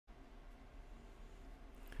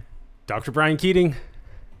Dr. Brian Keating.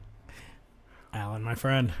 Alan, my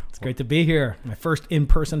friend, it's great to be here. My first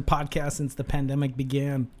in-person podcast since the pandemic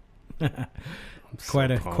began.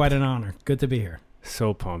 Quite an honor. Good to be here.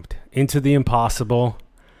 So pumped. Into the impossible,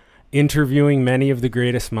 interviewing many of the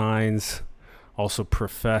greatest minds, also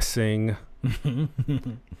professing,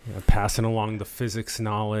 passing along the physics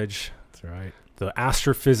knowledge. That's right. The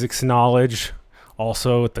astrophysics knowledge,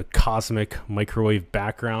 also the cosmic microwave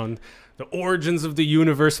background, the origins of the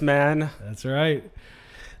universe, man. That's right.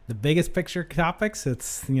 The biggest picture topics,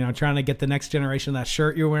 it's, trying to get the next generation that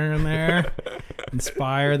shirt you're wearing there.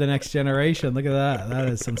 Inspire the next generation. Look at that. That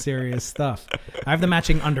is some serious stuff. I have the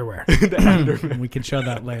matching underwear. We can show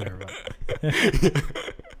that later. But.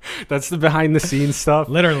 That's the behind the scenes stuff.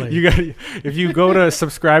 Literally. If you go to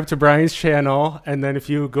subscribe to Brian's channel, and then if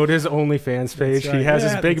you go to his OnlyFans page, he has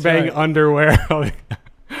his Big Bang underwear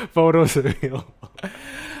photos available.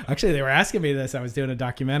 Actually, they were asking me this. I was doing a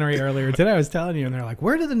documentary earlier today. I was telling you, and they're like,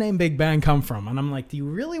 where did the name Big Bang come from? And I'm like, do you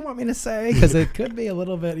really want me to say? Because it could be a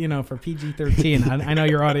little bit, for PG-13. I know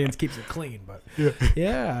your audience keeps it clean, but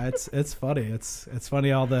yeah, it's funny. It's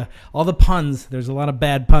funny, all the puns. There's a lot of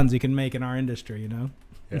bad puns you can make in our industry,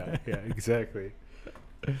 Yeah, exactly.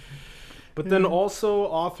 But then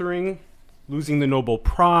also authoring, losing the Nobel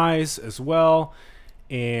Prize as well.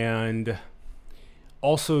 And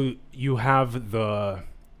also you have the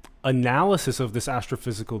analysis of this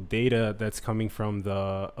astrophysical data that's coming from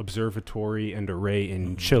the observatory and array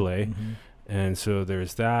in Chile. Mm-hmm. And so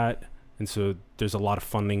there's that. And so there's a lot of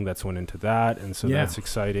funding that's went into that. And so that's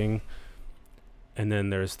exciting. And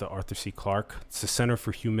then there's the Arthur C. Clarke. It's the Center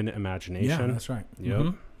for Human Imagination. Yeah, that's right. Yep.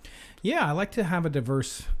 Mm-hmm. Yeah, I like to have a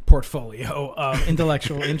diverse portfolio of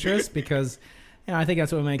intellectual interests because I think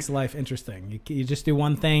that's what makes life interesting. You just do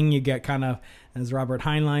one thing, you get kind of, as Robert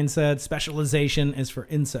Heinlein said, specialization is for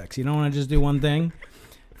insects. You don't want to just do one thing.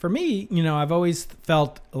 For me, I've always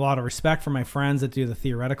felt a lot of respect for my friends that do the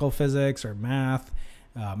theoretical physics or math,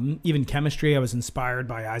 even chemistry. I was inspired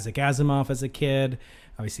by Isaac Asimov as a kid,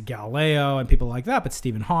 obviously Galileo and people like that, but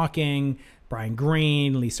Stephen Hawking, Brian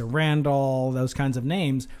Greene, Lisa Randall, those kinds of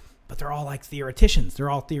names. But they're all like theoreticians. They're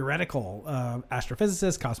all theoretical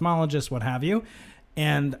astrophysicists, cosmologists, what have you.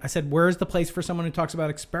 And I said, where's the place for someone who talks about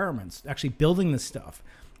experiments, actually building this stuff,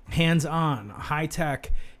 hands-on,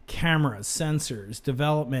 high-tech cameras, sensors,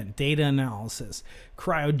 development, data analysis,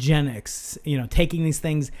 cryogenics, taking these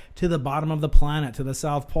things to the bottom of the planet, to the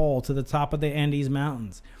South Pole, to the top of the Andes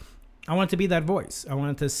Mountains. I wanted to be that voice. I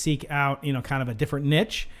wanted to seek out, kind of a different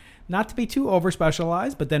niche. Not to be too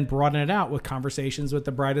over-specialized, but then broaden it out with conversations with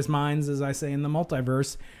the brightest minds, as I say, in the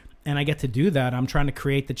multiverse. And I get to do that. I'm trying to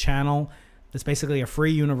create the channel that's basically a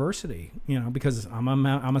free university, because I'm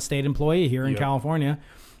a state employee here in California.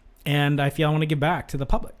 And I feel I want to give back to the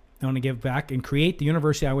public. I want to give back and create the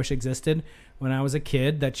university I wish existed when I was a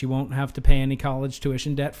kid that you won't have to pay any college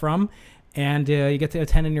tuition debt from. And you get to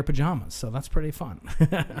attend in your pajamas, so that's pretty fun.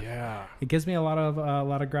 Yeah, it gives me a lot of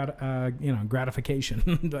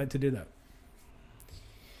gratification to do that.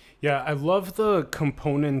 Yeah, I love the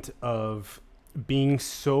component of being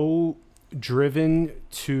so driven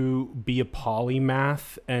to be a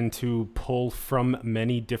polymath and to pull from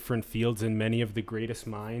many different fields and many of the greatest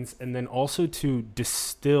minds, and then also to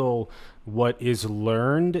distill what is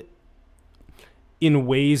learned in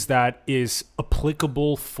ways that is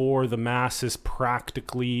applicable for the masses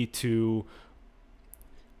practically to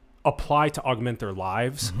apply to augment their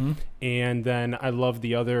lives. Mm-hmm. And then I love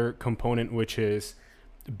the other component, which is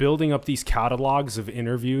building up these catalogs of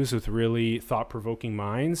interviews with really thought-provoking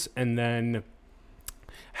minds, and then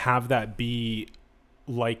have that be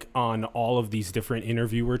like on all of these different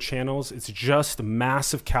interviewer channels. It's just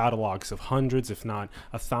massive catalogs of hundreds, if not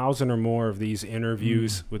 1,000 or more of these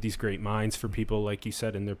interviews with these great minds for people, like you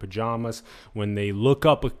said, in their pajamas, when they look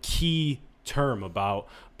up a key term about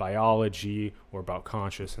biology or about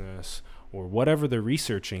consciousness or whatever they're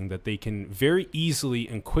researching, that they can very easily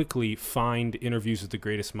and quickly find interviews with the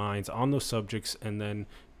greatest minds on those subjects and then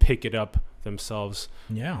pick it up themselves.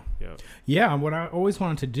 Yeah. What I always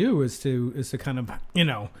wanted to do is to kind of,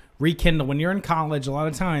 rekindle. When you're in college, a lot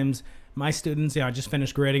of times my students, I just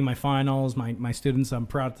finished grading my finals. My students, I'm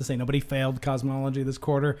proud to say nobody failed cosmology this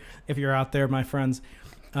quarter. If you're out there, my friends,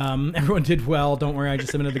 everyone did well. Don't worry, I just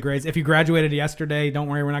submitted the grades. If you graduated yesterday, don't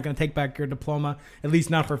worry, we're not going to take back your diploma, at least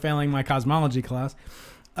not for failing my cosmology class.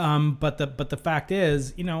 But the fact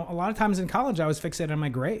is, a lot of times in college, I was fixated on my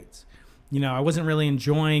grades. I wasn't really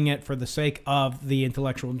enjoying it for the sake of the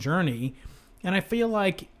intellectual journey. And I feel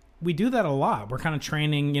like we do that a lot. We're kind of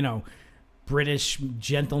training, British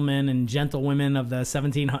gentlemen and gentlewomen of the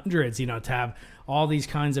 1700s, you know, to have all these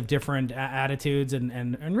kinds of different attitudes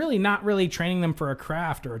and really not really training them for a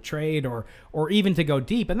craft or a trade or even to go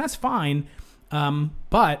deep. And that's fine.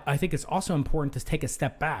 But I think it's also important to take a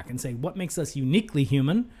step back and say, what makes us uniquely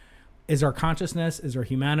human is our consciousness, is our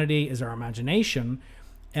humanity, is our imagination.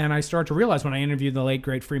 And I start to realize when I interviewed the late,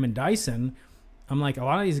 great Freeman Dyson, I'm like, a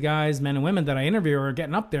lot of these guys, men and women that I interview are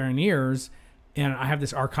getting up there in years, and I have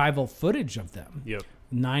this archival footage of them. Yep.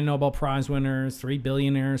 9 Nobel Prize winners, 3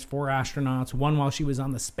 billionaires, 4 astronauts, one while she was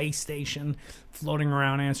on the space station, floating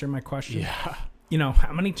around answering my question. Yeah. You know,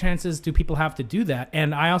 how many chances do people have to do that?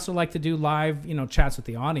 And I also like to do live, you know, chats with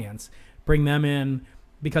the audience, bring them in,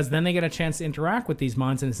 because then they get a chance to interact with these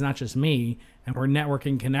minds, and it's not just me, and we're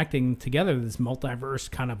networking, connecting together, this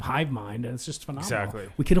multiverse kind of hive mind, and it's just phenomenal. Exactly.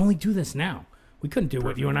 We could only do this now. We couldn't do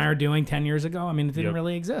what you and I are doing 10 years ago. I mean, it didn't Yep.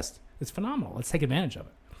 really exist. It's phenomenal. Let's take advantage of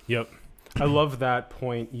it. Yep. I love that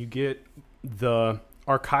point. You get the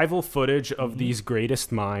archival footage of these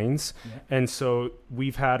greatest minds. Yeah. And so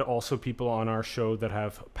we've had also people on our show that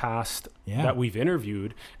have passed Yeah. that we've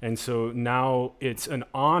interviewed. And so now it's an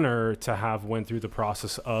honor to have went through the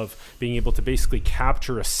process of being able to basically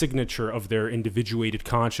capture a signature of their individuated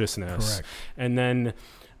consciousness. Correct. And then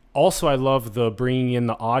also, I love the bringing in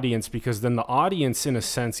the audience, because then the audience, in a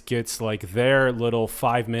sense, gets like their little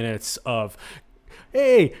 5 minutes of,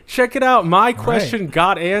 hey, check it out. My question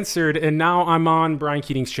got answered, and now I'm on Brian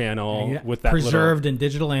Keating's channel with that preserved in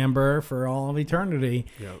digital amber for all of eternity.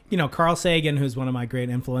 Yep. You know, Carl Sagan, who's one of my great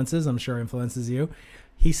influences, I'm sure influences you.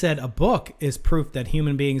 He said a book is proof that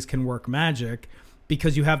human beings can work magic,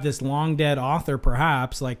 because you have this long dead author,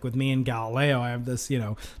 perhaps, like with me and Galileo. I have this, you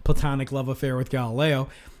know, platonic love affair with Galileo.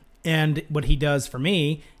 And what he does for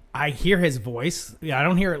me, I hear his voice. Yeah, I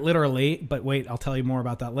don't hear it literally, but wait, I'll tell you more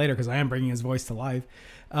about that later, because I am bringing his voice to life.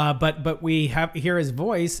 But we hear his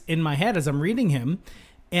voice in my head as I'm reading him,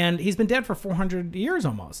 and he's been dead for 400 years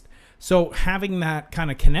almost. So having that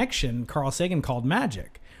kind of connection, Carl Sagan called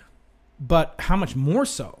magic. But how much more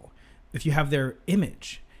so if you have their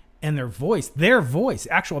image and their voice,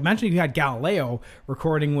 actual. Imagine if you had Galileo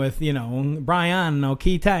recording with, you know, Brian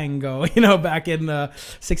Key Tango, you know, back in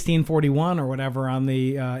 1641 or whatever on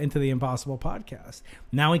the Into the Impossible podcast.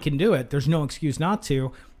 Now he can do it. There's no excuse not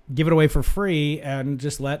to. Give it away for free and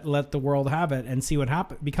just let the world have it and see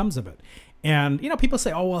what becomes of it. And, you know, people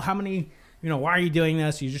say, oh, well, how many... You know, why are you doing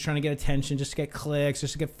this? You're just trying to get attention, just to get clicks,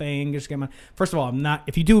 just to get fame, just to get money. First of all, I'm not.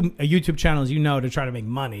 If you do a YouTube channel, as you know, to try to make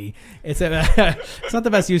money, it's not the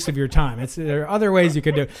best use of your time. There are other ways you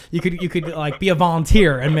could do. You could like be a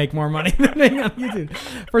volunteer and make more money than on YouTube.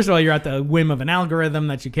 First of all, you're at the whim of an algorithm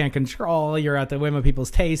that you can't control. You're at the whim of people's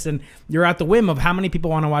tastes, and you're at the whim of how many people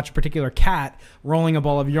want to watch a particular cat rolling a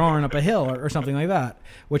ball of yarn up a hill or something like that,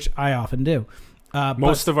 which I often do.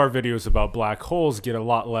 Most of our videos about black holes get a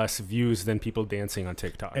lot less views than people dancing on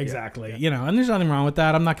TikTok. Exactly. Yeah. You know, and there's nothing wrong with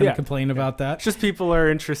that. I'm not going to complain about that. It's just people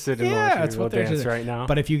are interested in that's what they're dance interested in right now.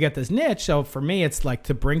 But if you get this niche, so for me, it's like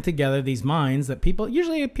to bring together these minds that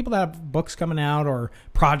usually people that have books coming out or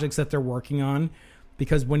projects that they're working on.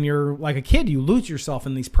 Because when you're like a kid, you lose yourself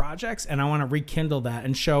in these projects, and I want to rekindle that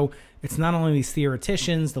and show it's not only these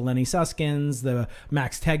theoreticians, the Lenny Suskins, the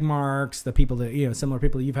Max Tegmarks, the people that, you know, similar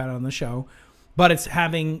people that you've had on the show, but it's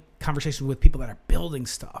having conversations with people that are building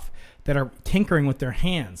stuff, that are tinkering with their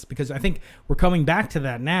hands. Because I think we're coming back to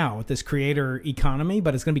that now with this creator economy,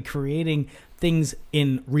 but it's going to be creating things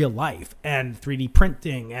in real life and 3D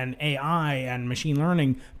printing and AI and machine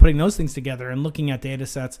learning, putting those things together and looking at data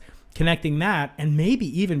sets, connecting that, and maybe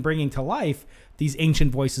even bringing to life these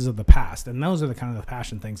ancient voices of the past. And those are the kind of the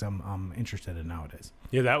passion things I'm interested in nowadays.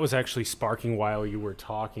 Yeah, that was actually sparking while you were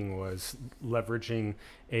talking, was leveraging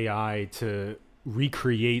AI to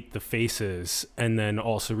recreate the faces and then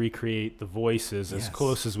also recreate the voices as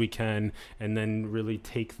close as we can, and then really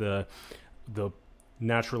take the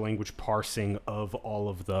natural language parsing of all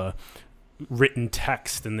of the written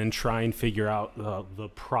text and then try and figure out the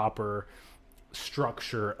proper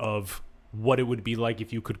structure of what it would be like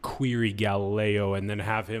if you could query Galileo and then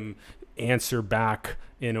have him answer back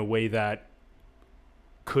in a way that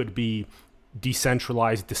could be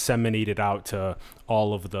decentralized, disseminated out to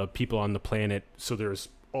all of the people on the planet. So there's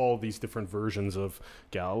all these different versions of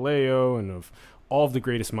Galileo and of all of the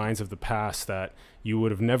greatest minds of the past that you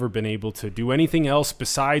would have never been able to do anything else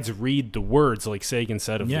besides read the words, like Sagan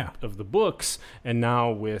said, of the books. And now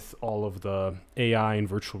with all of the AI and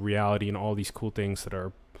virtual reality and all these cool things that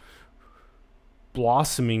are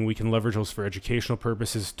blossoming, we can leverage those for educational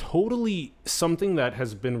purposes. Totally something that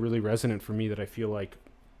has been really resonant for me that I feel like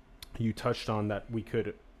you touched on, that we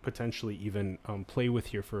could potentially even play with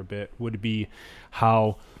here for a bit would be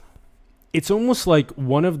how it's almost like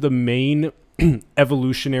one of the main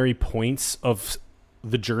evolutionary points of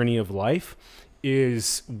the journey of life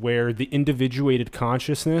is where the individuated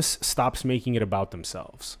consciousness stops making it about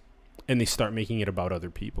themselves and they start making it about other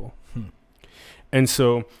people. And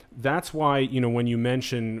so that's why, you know, when you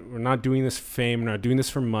mention we're not doing this for fame, we're not doing this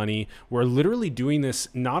for money, we're literally doing this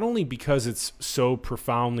not only because it's so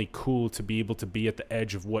profoundly cool to be able to be at the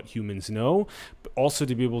edge of what humans know, but also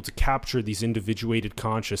to be able to capture these individuated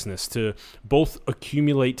consciousness, to both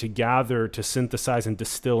accumulate, to gather, to synthesize and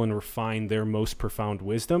distill and refine their most profound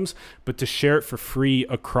wisdoms, but to share it for free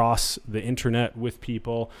across the internet with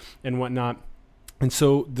people and whatnot. And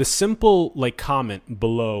so the simple like comment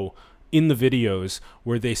below in the videos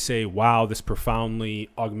where they say, wow, this profoundly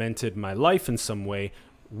augmented my life in some way,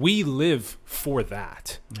 we live for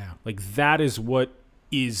that. Yeah. Like that is what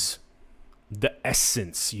is the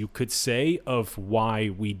essence, you could say, of why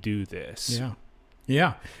we do this. Yeah.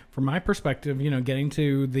 Yeah. From my perspective, you know, getting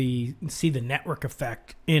to see the network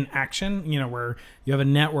effect in action, you know, where you have a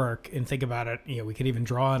network and think about it, you know, we could even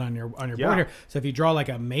draw it on your board here. So if you draw like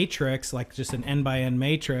a matrix, like just an n by n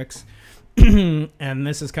matrix, and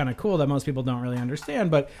this is kind of cool that most people don't really understand,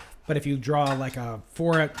 but if you draw like a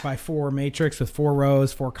 4x4 matrix with 4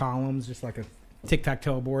 rows, 4 columns, just like a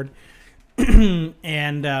tic-tac-toe board,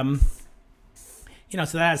 and you know,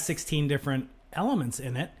 so that has 16 different elements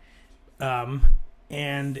in it,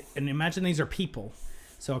 and imagine these are people.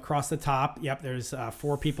 So across the top, yep, there's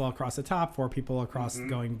 4 people across the top, 4 people across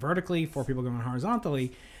going vertically, 4 people going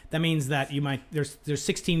horizontally. That means that there's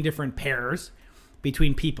 16 different pairs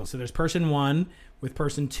between people. So there's person 1 with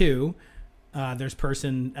person 2. There's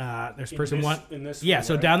person 1. Yeah.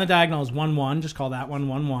 So down the diagonal is 1 1. Just call that one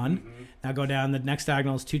 1 1. Now go down the next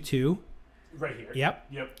diagonal is 2 2. Right here.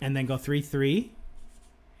 Yep. And then go 3 3,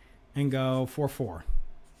 and go 4 4.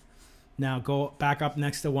 Now go back up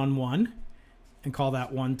next to 1 1, and call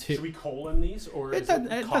that 1 2. Should we colon these, or it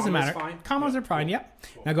doesn't matter? Fine? Commas are fine. Cool. Yep.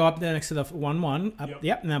 Cool. Now go up next to the 1 1. Up,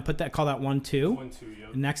 yep. And then call that 1 2. 1 2.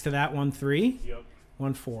 Yep. Next to that 1 3. Yep.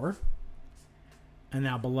 1 4. And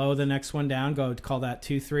now below the next one down, go call that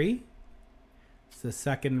 2 3. It's the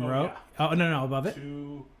second row. Yeah. Oh no, above it.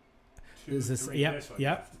 2 is this? 3, Yep. this one.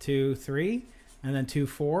 Yep. 2 3, and then 2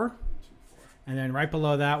 4. And then right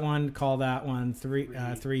below that one, call that one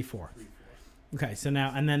 3 4. Okay, so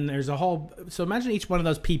now, and then there's a whole, so imagine each one of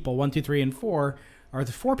those people, 1 2 3 and 4, are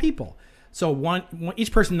the 4 people. So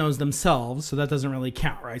each person knows themselves, so that doesn't really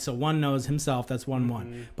count, right? So 1 knows himself, that's 1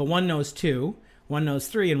 1. But 1 knows 2, 1 knows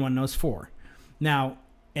 3, and 1 knows 4. Now,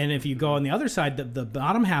 and if you go on the other side, the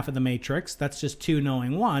bottom half of the matrix, that's just 2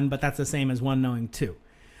 knowing 1, but that's the same as 1 knowing 2.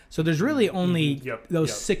 So there's really only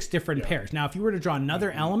those 6 different pairs. Now, if you were to draw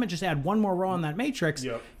another element, just add 1 more row on that matrix,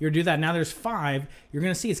 you'll do that. Now there's 5. You're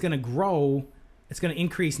going to see it's going to grow. It's going to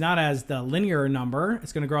increase not as the linear number.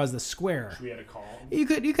 It's going to grow as the square. Should we add a column?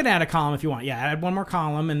 You could add a column if you want. Yeah, add 1 more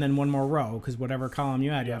column and then 1 more row, because whatever column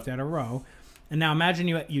you add, you have to add a row. And now imagine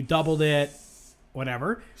you doubled it,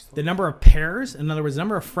 whatever. The number of pairs, in other words, the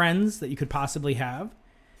number of friends that you could possibly have,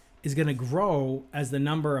 is going to grow as the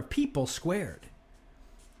number of people squared.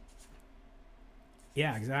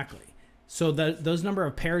 Yeah, exactly. So those number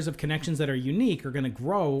of pairs of connections that are unique are going to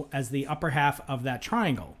grow as the upper half of that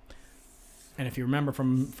triangle. And if you remember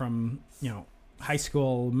from high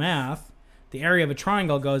school math, the area of a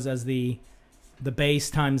triangle goes as the base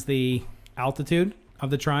times the altitude of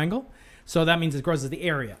the triangle. So that means it grows as the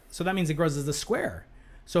area. So that means it grows as the square.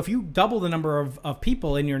 So if you double the number of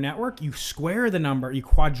people in your network, you square the number, you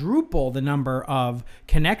quadruple the number of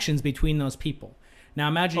connections between those people. Now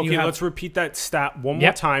imagine you have... let's repeat that stat one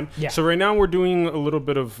more time. Yeah. So right now we're doing a little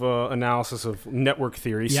bit of analysis of network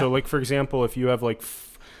theory. So like, for example, if you have like,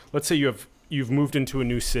 let's say you've moved into a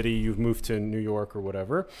new city, you've moved to New York or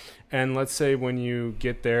whatever, and let's say when you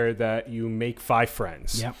get there that you make 5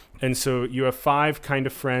 friends. Yep. And so you have 5 kind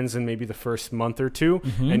of friends in maybe the first month or 2,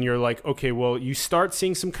 and you're like, okay, well, you start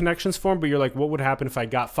seeing some connections form, but you're like, what would happen if I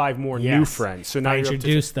got 5 more new friends? So now I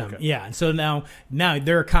introduce them. Okay. Yeah. And so now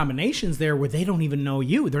there are combinations there where they don't even know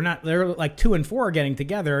you. They're like 2 and 4 are getting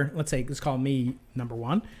together. Let's call me number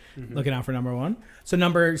 1. Looking out for number 1. So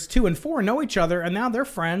numbers 2 and 4 know each other, and now they're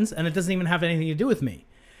friends, and it doesn't even have anything to do with me.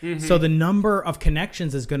 So the number of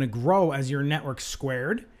connections is going to grow as your network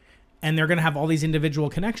squared, and they're going to have all these individual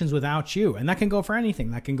connections without you. And that can go for anything.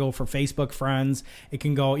 That can go for Facebook friends. It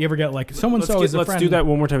can go, you ever get like so-and-so is a friend. Let's do that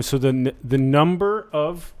one more time. So the number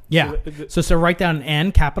of... Yeah. So write down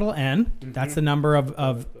N, capital N. That's the number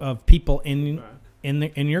of people in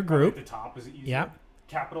your group. At the top, is it easier? Yeah.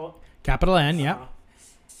 Capital N, yeah.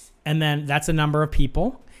 And then that's a number of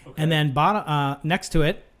people. And then bottom next to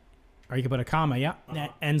it, or you can put a comma, yeah.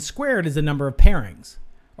 N squared is the number of pairings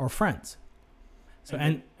or friends. So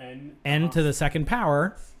n to the second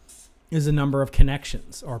power is the number of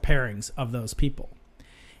connections or pairings of those people.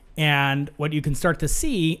 And what you can start to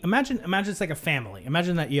see, imagine it's like a family.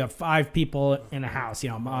 Imagine that you have 5 people in a house,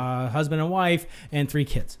 husband and wife and 3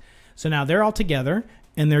 kids. So now they're all together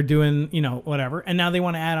and they're doing, whatever. And now they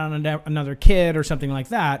want to add on another kid or something like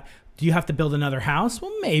that. Do you have to build another house?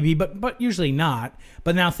 Well, maybe, but usually not.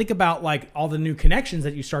 But now think about like all the new connections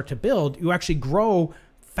that you start to build. You actually grow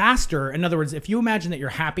faster. In other words, if you imagine that your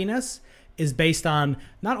happiness is based on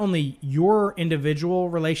not only your individual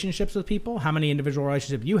relationships with people, how many individual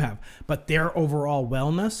relationships you have, but their overall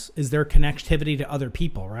wellness is their connectivity to other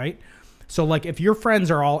people, right? So like if your friends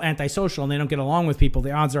are all antisocial and they don't get along with people,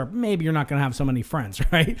 the odds are maybe you're not going to have so many friends,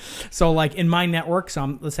 right? So like in my network,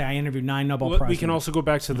 let's say I interviewed 9 Nobel Prize. We can also go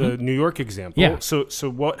back to the New York example. Yeah. So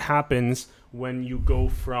what happens when you go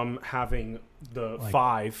from having the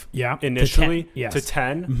 5 initially to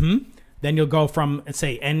 10? Mm-hmm. Then you'll go from, let's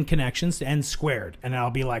say, n connections to n squared, and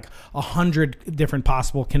that'll be like 100 different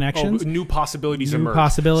possible connections. New possibilities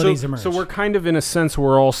emerge. So we're kind of, in a sense,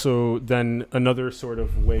 we're also then another sort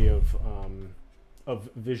of way of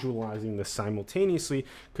visualizing this simultaneously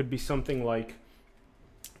could be something like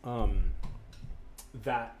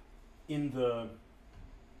that in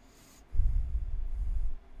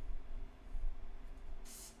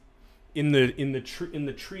the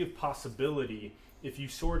tree of possibility. If you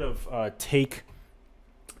sort of take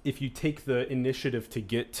the initiative to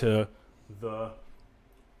get to the,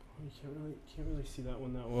 you can't really see that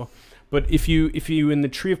one that well. But if you in the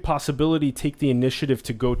tree of possibility take the initiative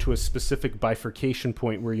to go to a specific bifurcation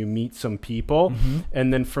point where you meet some people,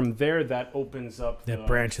 and then from there that opens up. That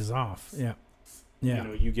branches off. Yeah.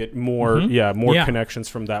 Yeah. You get more, connections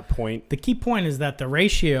from that point. The key point is that the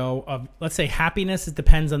ratio of, let's say, happiness, it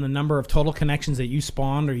depends on the number of total connections that you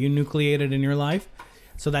spawned or you nucleated in your life.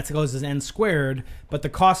 So that goes as n squared. But the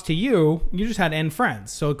cost to you just had n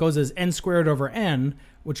friends. So it goes as n squared over n,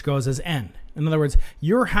 which goes as n. In other words,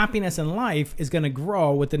 your happiness in life is going to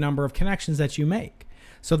grow with the number of connections that you make.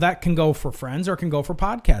 So that can go for friends or can go for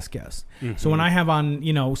podcast guests. So when I have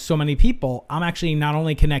on, so many people, I'm actually not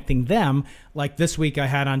only connecting them, like this week I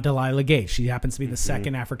had on Delilah Gates. She happens to be the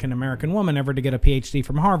second African-American woman ever to get a PhD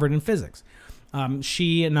from Harvard in physics.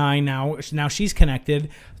 She and I now she's connected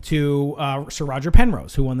to Sir Roger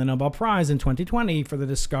Penrose, who won the Nobel Prize in 2020 for the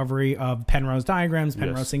discovery of Penrose diagrams,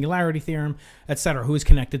 Penrose singularity theorem, etc., who is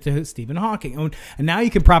connected to Stephen Hawking. And now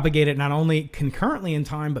you can propagate it not only concurrently in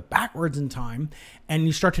time, but backwards in time, and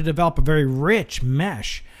you start to develop a very rich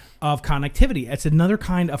mesh of connectivity. It's another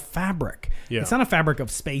kind of fabric. Yeah. It's not a fabric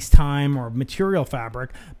of space-time or material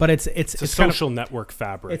fabric, but it's a social network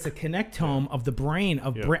fabric. It's a connectome of the brain,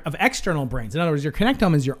 of external brains. In other words, your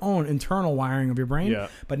connectome is your own internal wiring of your brain. Yeah.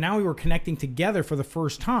 But now we were connecting together for the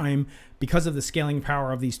first time because of the scaling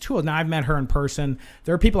power of these tools. Now I've met her in person.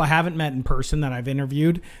 There are people I haven't met in person that I've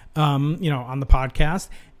interviewed, on the podcast.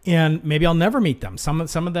 And maybe I'll never meet them. Some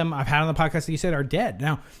of them I've had on the podcast that you said are dead.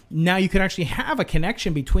 Now you can actually have a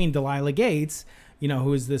connection between Delilah Gates,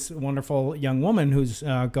 who is this wonderful young woman who's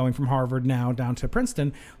going from Harvard now down to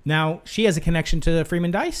Princeton. Now she has a connection to Freeman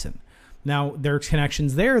Dyson. Now there's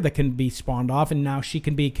connections there that can be spawned off, and now she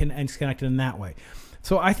can be connected in that way.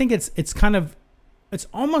 So I think it's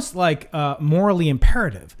almost like morally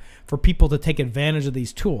imperative for people to take advantage of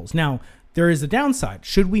these tools. Now there is a downside.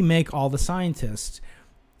 Should we make all the scientists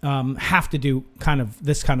have to do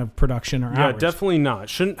this kind of production or outreach? Definitely not.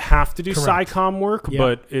 Shouldn't have to do SciComm work,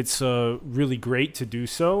 but it's really great to do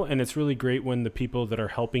so, and it's really great when the people that are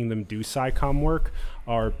helping them do SciComm work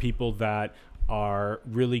are people that are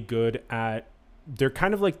really good at. They're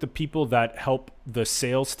kind of like the people that help the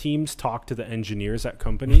sales teams talk to the engineers at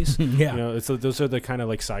companies. Those are the kind of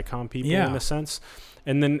like SciComm people in a sense.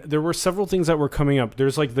 And then there were several things that were coming up.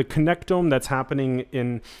 There's like the connectome that's happening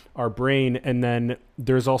in our brain, and then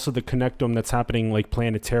there's also the connectome that's happening like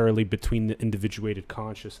planetarily between the individuated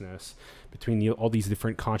consciousness, between all these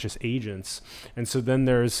different conscious agents. And so then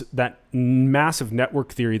there's that massive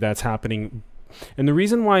network theory that's happening. And the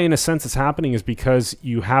reason why, in a sense, it's happening is because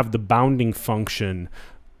you have the bounding function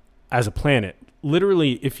as a planet.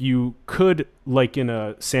 Literally, if you could, like in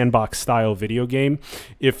a sandbox style video game,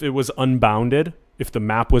 if it was unbounded, if the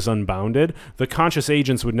map was unbounded, the conscious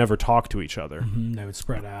agents would never talk to each other. They would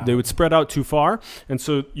spread out. They would spread out too far. And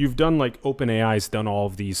so you've done, like OpenAI's done all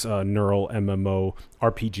of these neural MMO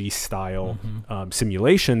RPG style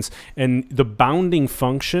simulations, and the bounding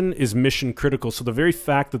function is mission critical. So the very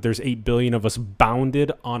fact that there's 8 billion of us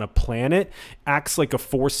bounded on a planet acts like a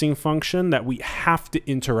forcing function that we have to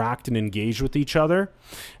interact and engage with each other.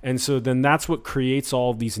 And so then that's what creates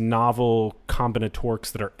all of these novel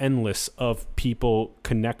combinatorics that are endless of people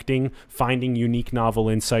connecting, finding unique novel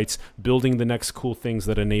insights, building the next cool things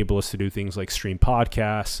that enable us to do things like stream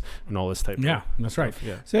podcasts and all this type of Yeah, that's right. stuff.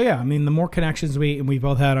 Yeah. So yeah, I mean, the more connections we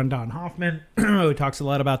both had on Don Hoffman, who talks a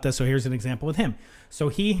lot about this. So here's an example with him. So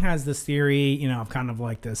he has this theory, you know, of kind of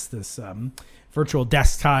like this virtual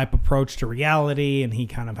desktop approach to reality, and he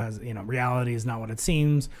kind of has, you know, reality is not what it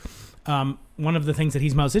seems. One of the things that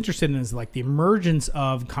he's most interested in is like the emergence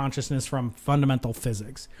of consciousness from fundamental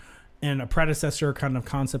physics. And a predecessor kind of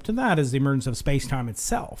concept to that is the emergence of space-time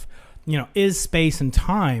itself. You know, is space and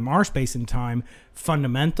time, our space and time,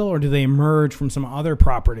 fundamental, or do they emerge from some other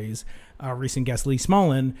properties? Recent guest Lee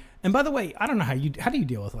Smolin. And by the way, I don't know how do you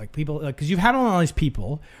deal with like people, because you've had all these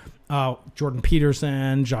people, Jordan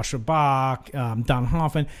Peterson, Joshua Bach, Don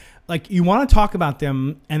Hoffman. Like, you want to talk about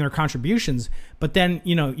them and their contributions, but then,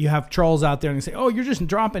 you know, you have trolls out there and say, oh, you're just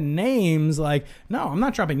dropping names. Like, no, I'm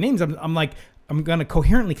not dropping names. I'm going to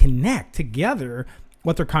coherently connect together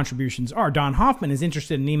what their contributions are. Don Hoffman is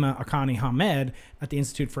interested in Nima Akani Hamed at the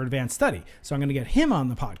Institute for Advanced Study. So I'm going to get him on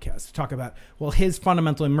the podcast to talk about, well, his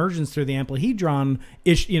fundamental emergence through the amplihedron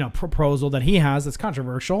proposal that he has that's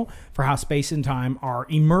controversial for how space and time are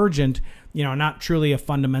emergent, you know, not truly a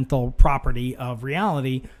fundamental property of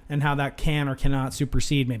reality, and how that can or cannot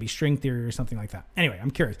supersede maybe string theory or something like that. Anyway, I'm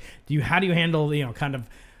curious. How do you handle, you know, kind of,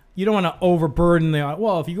 you don't want to overburden the,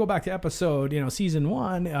 well, if you go back to episode, you know, season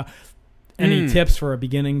 1, any tips for a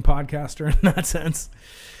beginning podcaster in that sense?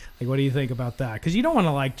 Like, what do you think about that? Because you don't want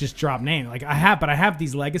to like just drop names. Like I have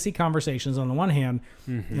these legacy conversations on the one hand.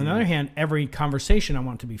 On the other hand, every conversation I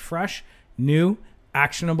want to be fresh, new,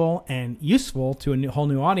 actionable, and useful to a whole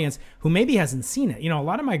new audience who maybe hasn't seen it. You know, a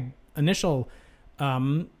lot of my initial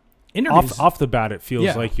interviews off the bat, it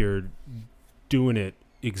feels like you're doing it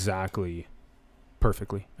exactly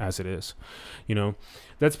perfectly as it is. You know,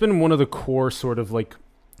 that's been one of the core sort of like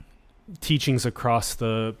teachings across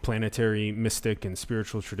the planetary mystic and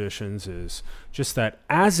spiritual traditions, is just that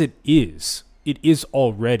as it is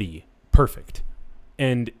already perfect.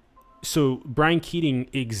 And so Brian Keating,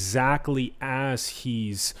 exactly as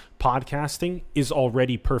he's podcasting, is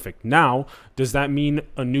already perfect. Now, does that mean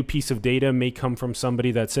a new piece of data may come from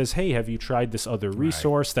somebody that says, hey, have you tried this other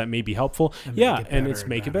resource that may be helpful? And it's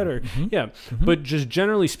make it better. Yeah. But just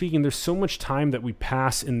generally speaking, there's so much time that we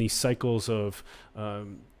pass in these cycles of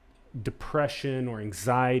depression or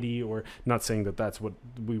anxiety, or not saying that that's what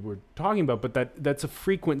we were talking about, but that's a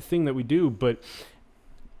frequent thing that we do. But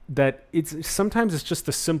that sometimes it's just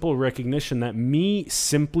the simple recognition that me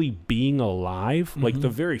simply being alive, like the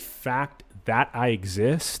very fact that I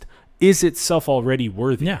exist, is itself already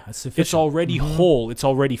worthy. Yeah, it's sufficient. It's already whole. It's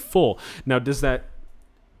already full. Now, does that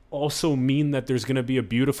also mean that there's going to be a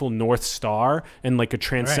beautiful North Star and like a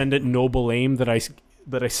transcendent noble aim that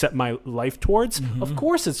I set my life towards? Of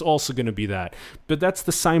course it's also going to be that. But that's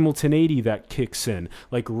the simultaneity that kicks in.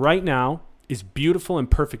 Like right now is beautiful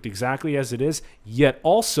and perfect exactly as it is, yet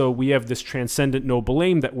also we have this transcendent noble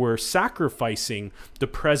aim that we're sacrificing the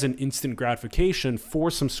present instant gratification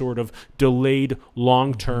for some sort of delayed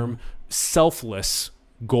long-term selfless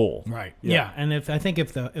goal. Right. Yeah. And if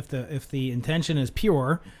the intention is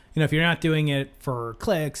pure, you know, if you're not doing it for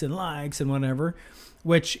clicks and likes and whatever,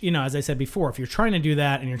 which, you know, as I said before, if you're trying to do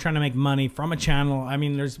that and you're trying to make money from a channel, I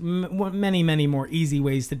mean, there's many, many more easy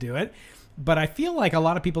ways to do it. But I feel like a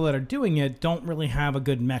lot of people that are doing it don't really have a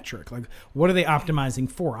good metric. Like, what are they optimizing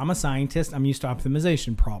for? I'm a scientist. I'm used to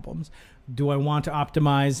optimization problems. Do I want to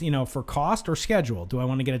optimize, you know, for cost or schedule? Do I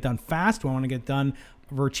want to get it done fast? Do I want to get it done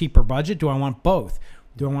for a cheaper budget? Do I want both?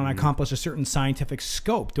 Do I want to accomplish a certain scientific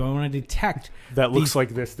scope? Do I want to detect that looks like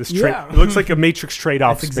this it looks like a matrix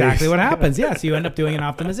trade-off? That's exactly what happens. Yeah, so you end up doing an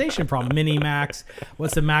optimization problem. Mini max,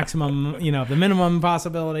 what's the maximum, you know, the minimum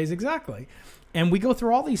possibilities, exactly. And we go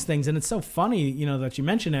through all these things, and it's so funny, you know, that you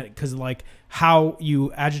mention it, because like how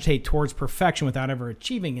you agitate towards perfection without ever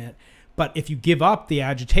achieving it. But if you give up the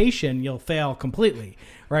agitation, you'll fail completely,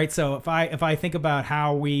 right? So if I think about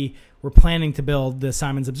how we're planning to build the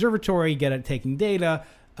Simons Observatory, get it taking data,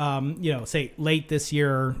 you know, say late this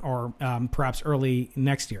year or perhaps early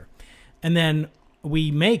next year, and then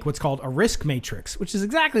we make what's called a risk matrix, which is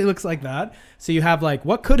exactly looks like that. So you have like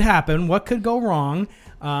what could happen, what could go wrong,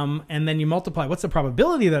 and then you multiply what's the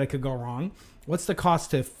probability that it could go wrong, What's the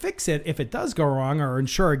cost to fix it if it does go wrong, or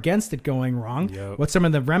insure against it going wrong? Yep. What's some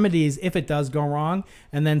of the remedies if it does go wrong?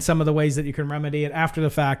 And then some of the ways that you can remedy it after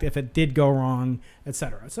the fact if it did go wrong,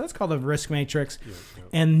 etc. So that's called a risk matrix. Yep.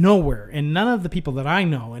 And nowhere, and none of the people that I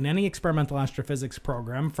know in any experimental astrophysics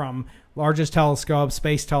program, from largest telescopes,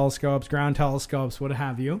 space telescopes, ground telescopes, what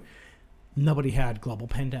have you, nobody had global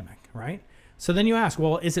pandemic, right? So then you ask,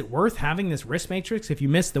 well, is it worth having this risk matrix if you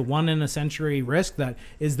miss the 1 in a century risk that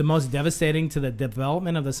is the most devastating to the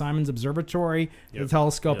development of the Simons Observatory, the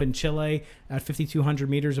telescope in Chile at 5,200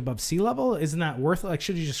 meters above sea level? Isn't that worth it? Like,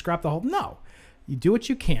 should you just scrap the whole? No. You do what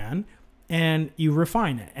you can and you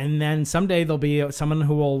refine it. And then someday there'll be someone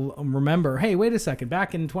who will remember, hey, wait a second,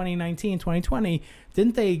 back in 2019, 2020,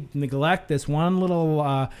 didn't they neglect this one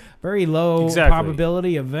little very low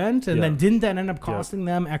probability event? And then didn't that end up costing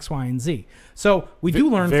them X, Y, and Z? So we do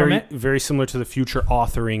learn from it. Very similar to the future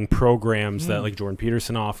authoring programs that like Jordan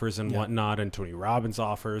Peterson offers and whatnot, and Tony Robbins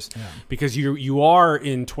offers. Because you are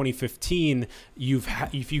in 2015,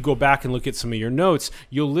 if you go back and look at some of your notes,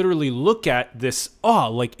 you'll literally look at this,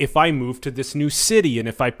 like if I move to this new city and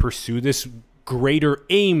if I pursue this greater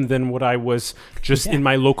aim than what I was just in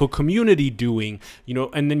my local community doing,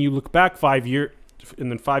 and then you look back 5 years,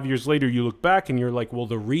 and then 5 years later you look back and you're like, well,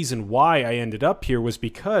 the reason why I ended up here was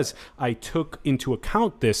because I took into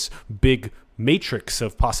account this big matrix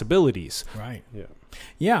of possibilities. Right.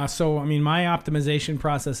 Yeah. So, I mean, my optimization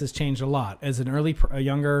process has changed a lot. As a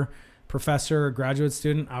younger professor, graduate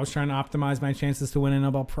student, I was trying to optimize my chances to win a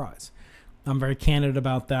Nobel Prize. I'm very candid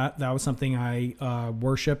about that. That was something I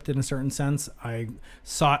worshipped in a certain sense. I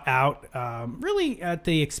sought out really at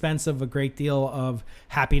the expense of a great deal of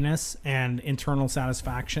happiness and internal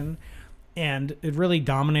satisfaction. And it really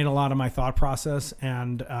dominated a lot of my thought process.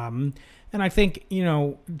 And I think,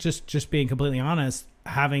 just being completely honest,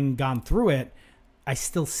 having gone through it, I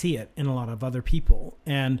still see it in a lot of other people.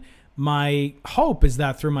 And my hope is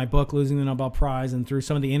that through my book, Losing the Nobel Prize, and through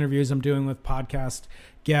some of the interviews I'm doing with podcast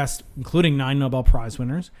guests, including 9 Nobel Prize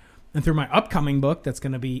winners, and through my upcoming book that's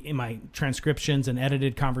going to be in my transcriptions and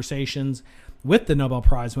edited conversations with the Nobel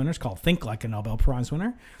Prize winners called Think Like a Nobel Prize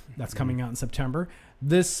Winner, that's coming out in September,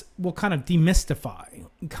 this will kind of demystify,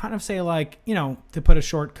 kind of say, like, to put a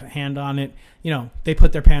shorthand on it, they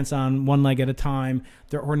put their pants on one leg at a time.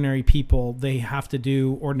 They're ordinary people. They have to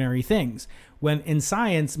do ordinary things. When in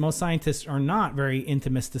science, most scientists are not very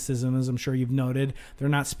into mysticism, as I'm sure you've noted. They're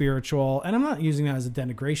not spiritual. And I'm not using that as a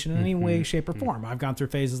denigration in any way, shape, or form. I've gone through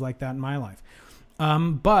phases like that in my life.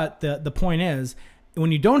 But the point is,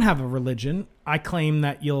 when you don't have a religion, I claim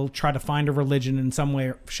that you'll try to find a religion in some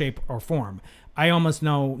way, shape, or form. I almost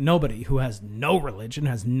know nobody who has no religion,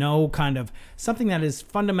 has no kind of something that is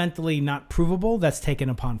fundamentally not provable that's taken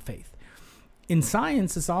upon faith. In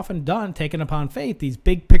science, it's often taken upon faith. These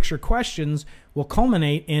big picture questions will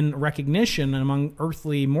culminate in recognition among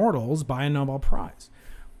earthly mortals by a Nobel Prize.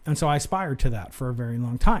 And so I aspired to that for a very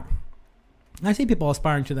long time. And I see people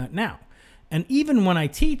aspiring to that now. And even when I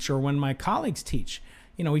teach, or when my colleagues teach,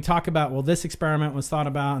 we talk about, well, this experiment was thought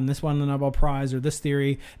about and this won the Nobel Prize, or this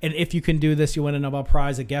theory, and if you can do this, you win a Nobel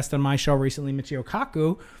Prize. A guest on my show recently, Michio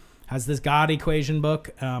Kaku, has this God equation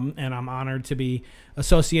book, and I'm honored to be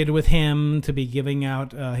associated with him, to be giving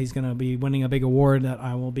out, he's going to be winning a big award that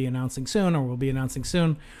I will be announcing soon, or will be announcing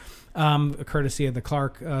soon, courtesy of the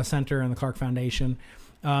Clark Center and the Clark Foundation.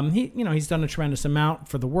 He's done a tremendous amount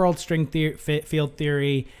for the world, string field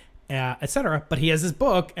theory, etc. But he has his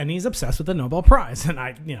book, and he's obsessed with the Nobel Prize. And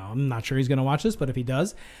I'm not sure he's going to watch this, but if he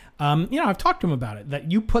does, I've talked to him about it, that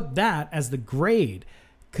you put that as the grade,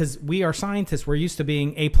 because we are scientists. We're used to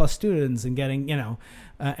being A+ students and getting,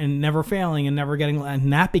 and never failing and never getting,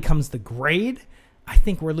 and that becomes the grade. I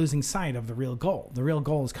think we're losing sight of the real goal. The real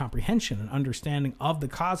goal is comprehension and understanding of the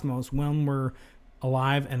cosmos when we're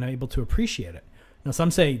alive and able to appreciate it. Now,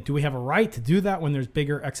 some say, do we have a right to do that when there's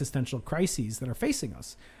bigger existential crises that are facing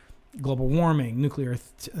us? Global warming, nuclear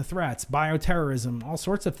threats, bioterrorism, all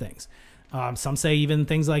sorts of things. Some say even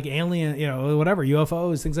things like alien, whatever,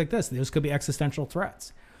 UFOs, things like this. Those could be existential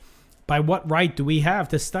threats. By what right do we have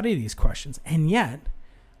to study these questions? And yet,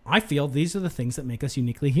 I feel these are the things that make us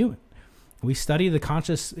uniquely human. We study the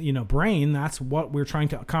conscious, brain. That's what we're trying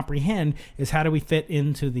to comprehend, is how do we fit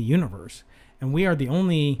into the universe? And we are the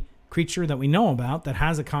only creature that we know about that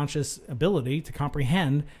has a conscious ability to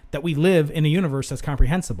comprehend that we live in a universe that's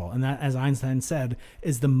comprehensible. And that, as Einstein said,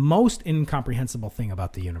 is the most incomprehensible thing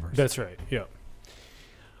about the universe. That's right. Yeah.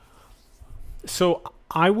 So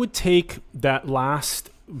I would take that last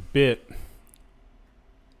bit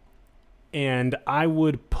and I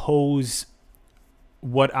would pose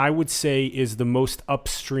what I would say is the most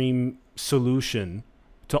upstream solution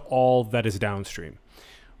to all that is downstream,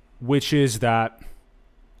 which is that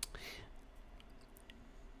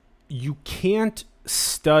you can't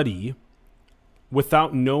study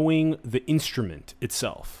without knowing the instrument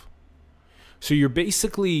itself. So you're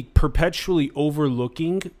basically perpetually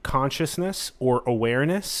overlooking consciousness or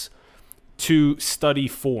awareness to study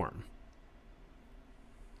form.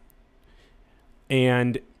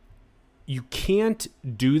 And you can't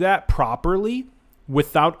do that properly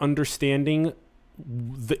without understanding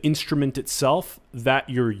the instrument itself that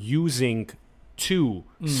you're using to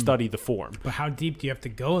study the form. But how deep do you have to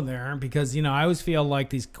go there? Because, you know, I always feel like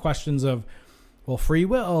these questions of, well, free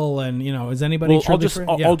will and, you know, is anybody truly free?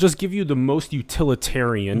 I'll just give you the most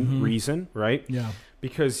utilitarian reason, right? Yeah.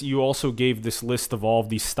 Because you also gave this list of all of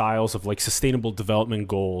these styles of like sustainable development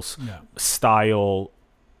goals, style,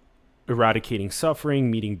 eradicating suffering,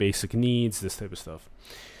 meeting basic needs, this type of stuff.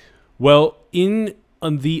 Well, in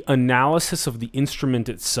the analysis of the instrument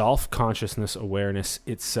itself, consciousness, awareness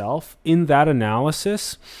itself, in that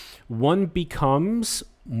analysis, one becomes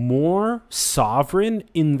more sovereign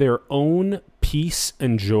in their own peace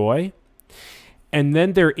and joy. And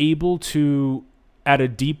then they're able to, at a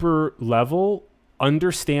deeper level,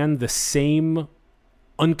 understand the same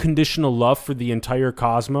unconditional love for the entire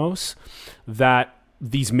cosmos that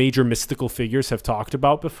these major mystical figures have talked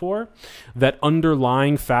about before, that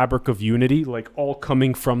underlying fabric of unity, like all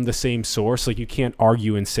coming from the same source. Like you can't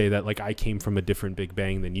argue and say that like I came from a different Big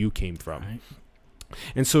Bang than you came from. Right.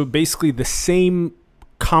 And so basically the same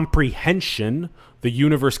comprehension, the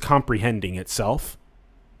universe comprehending itself,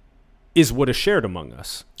 is what is shared among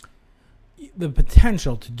us. The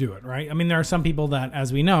potential to do it, right? I mean, there are some people that,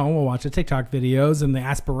 as we know, will watch the TikTok videos and the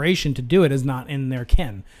aspiration to do it is not in their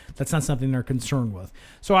kin. That's not something they're concerned with.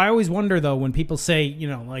 So I always wonder, though, when people say, you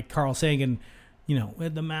know, like Carl Sagan, you know,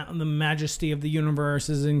 the majesty of the universe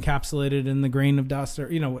is encapsulated in the grain of dust,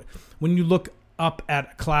 or, you know, when you look up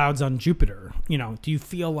at clouds on Jupiter, you know, do you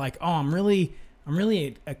feel like, oh, I'm really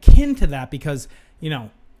akin to that because, you know,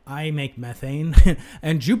 I make methane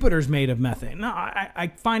and Jupiter's made of methane. No,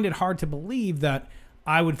 I find it hard to believe that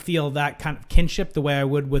I would feel that kind of kinship the way I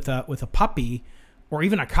would with a puppy or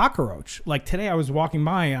even a cockroach. Like today I was walking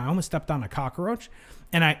by, I almost stepped on a cockroach,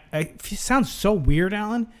 and it sounds so weird,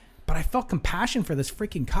 Alan, but I felt compassion for this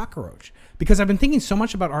freaking cockroach because I've been thinking so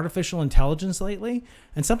much about artificial intelligence lately,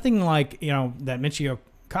 and something like, you know, that Michio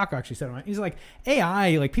Kaku actually said, he's like,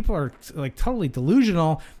 AI, like people are like totally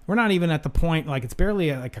delusional. We're not even at the point, like it's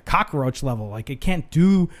barely like a cockroach level. Like it can't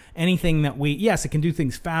do anything that yes, it can do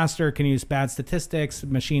things faster. It can use bad statistics,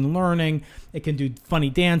 machine learning. It can do funny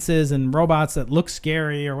dances and robots that look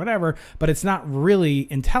scary or whatever, but it's not really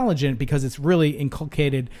intelligent because it's really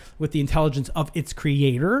inculcated with the intelligence of its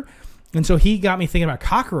creator. And so he got me thinking about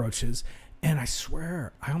cockroaches. And I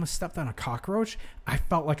swear, I almost stepped on a cockroach. I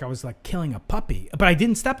felt like I was like killing a puppy, but I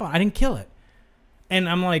didn't I didn't kill it. And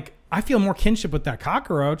I'm like, I feel more kinship with that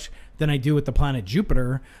cockroach than I do with the planet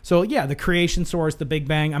Jupiter. So yeah, the creation source, the Big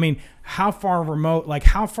Bang. I mean, how far remote, like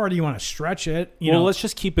how far do you want to stretch it? You know? Let's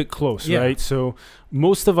just keep it close, right? So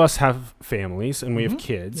most of us have families and we have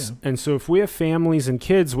kids. Yeah. And so if we have families and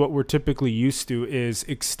kids, what we're typically used to is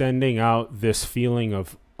extending out this feeling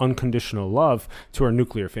of unconditional love to our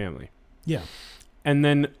nuclear family. Yeah. And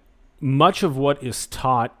then much of what is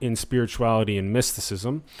taught in spirituality and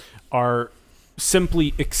mysticism are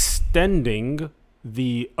simply extending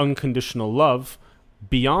the unconditional love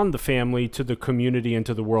beyond the family to the community and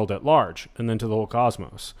to the world at large, and then to the whole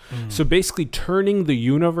cosmos. So basically turning the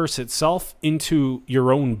universe itself into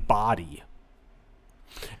your own body.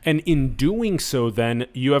 And in doing so, then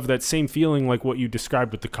you have that same feeling like what you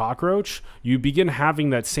described with the cockroach. You begin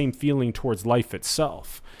having that same feeling towards life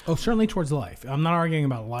itself. Oh, certainly towards life. I'm not arguing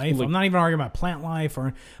about life. I'm not even arguing about plant life,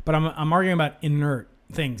 but I'm arguing about inert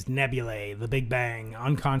things, nebulae, the Big Bang,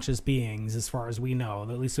 unconscious beings, as far as we know,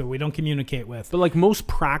 at least so we don't communicate with. But like most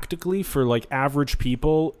practically for like average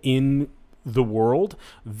people in the world,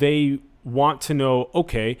 they want to know,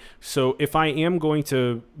 okay, so if I am going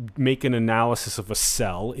to make an analysis of a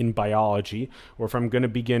cell in biology, or if I'm going to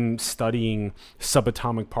begin studying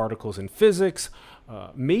subatomic particles in physics,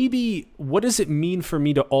 maybe what does it mean for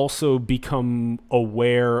me to also become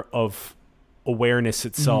aware of awareness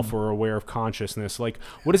itself or aware of consciousness? Like,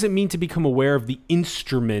 what does it mean to become aware of the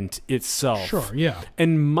instrument itself? Sure, yeah.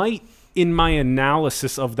 And might, in my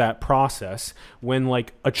analysis of that process, when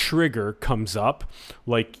like a trigger comes up,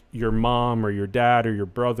 like your mom or your dad or your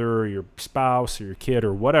brother or your spouse or your kid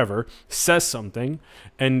or whatever says something,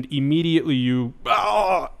 and immediately you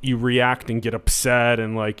react and get upset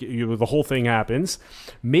and like the whole thing happens,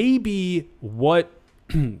 maybe what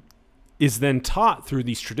is then taught through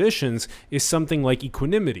these traditions is something like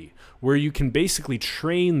equanimity, where you can basically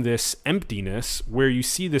train this emptiness, where you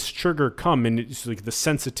see this trigger come, and it's like the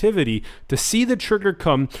sensitivity to see the trigger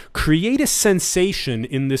come, create a sensation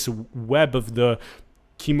in this web of the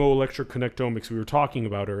chemoelectroconnectomics we were talking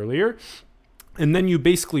about earlier. And then you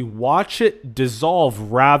basically watch it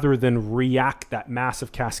dissolve rather than react that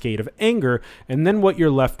massive cascade of anger. And then what you're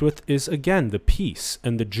left with is, again, the peace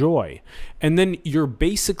and the joy. And then you're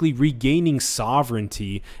basically regaining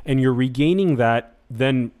sovereignty, and you're regaining that,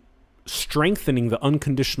 then strengthening the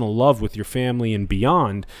unconditional love with your family and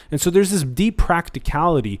beyond. And so there's this deep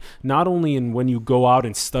practicality, not only in when you go out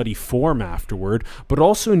and study form afterward, but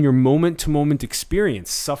also in your moment-to-moment experience,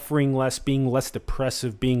 suffering less, being less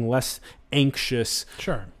depressive, being less anxious.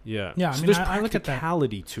 Sure. Yeah. Yeah. So I mean, there's I look at that,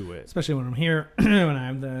 practicality to it. especially when I'm here, when I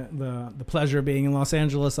have the pleasure of being in Los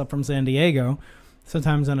Angeles up from San Diego.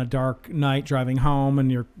 Sometimes on a dark night driving home,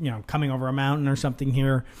 and you're coming over a mountain or something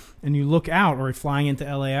here, and you look out, or you're flying into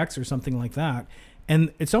LAX or something like that,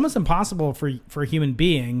 and it's almost impossible for a human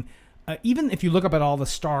being, even if you look up at all the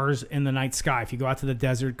stars in the night sky, if you go out to the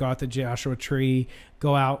desert, go out to Joshua Tree,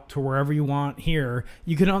 go out to wherever you want here,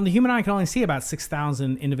 the human eye can only see about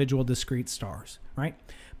 6,000 individual discrete stars, right?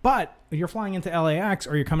 But if you're flying into LAX,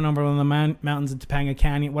 or you're coming over one of the mountains in Topanga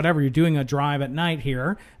Canyon, whatever, you're doing a drive at night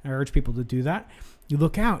here, I urge people to do that. You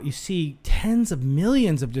look out, you see tens of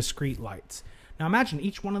millions of discrete lights. Now imagine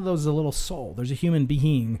each one of those is a little soul. There's a human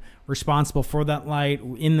being responsible for that light,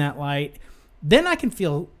 in that light. Then I can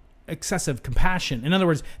feel excessive compassion. In other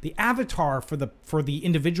words, the avatar for the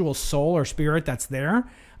individual soul or spirit that's there,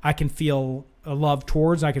 I can feel a love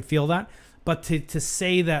towards. I could feel that. But to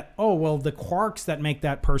say that, oh, well, the quarks that make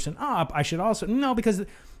that person up, I should also, no, because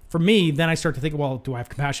for me, then I start to think, well, do I have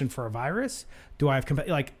compassion for a virus? Do I have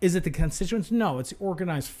is it the constituents? No, it's the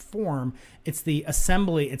organized form. It's the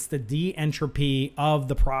assembly. It's the de-entropy of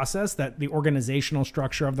the process, that the organizational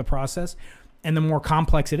structure of the process. And the more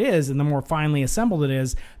complex it is, and the more finely assembled it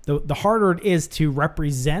is, the harder it is to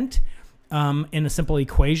represent in a simple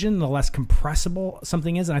equation, the less compressible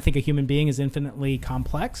something is. And I think a human being is infinitely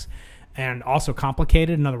complex and also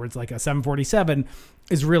complicated. In other words, like a 747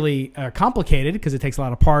 is really complicated because it takes a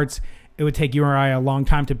lot of parts. It would take you or I a long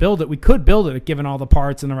time to build it. We could build it given all the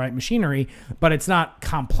parts and the right machinery, but it's not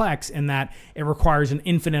complex in that it requires an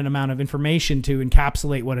infinite amount of information to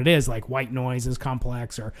encapsulate what it is. Like white noise is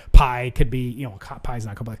complex, or pi could be, pi is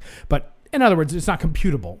not complex. But in other words, it's not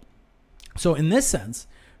computable. So in this sense,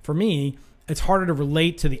 for me, it's harder to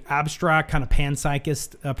relate to the abstract kind of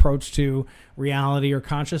panpsychist approach to reality or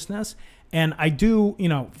consciousness. And I do,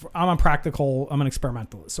 I'm an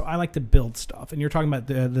experimentalist. So I like to build stuff. And you're talking about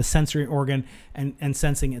the sensory organ and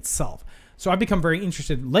sensing itself. So I've become very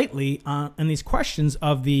interested lately in these questions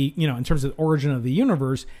of in terms of the origin of the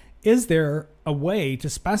universe. Is there a way to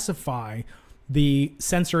specify the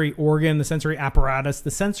sensory organ, the sensory apparatus,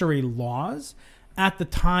 the sensory laws at the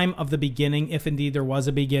time of the beginning, if indeed there was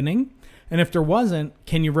a beginning? And if there wasn't,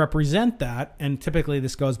 can you represent that? And typically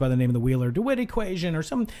this goes by the name of the Wheeler-DeWitt equation, or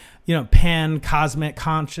some, pan quantum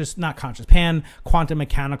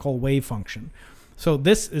mechanical wave function. So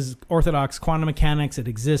this is orthodox quantum mechanics. It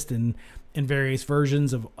exists in various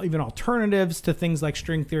versions of even alternatives to things like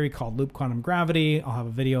string theory called loop quantum gravity. I'll have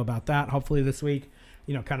a video about that hopefully this week,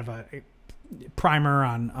 kind of a primer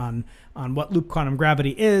on what loop quantum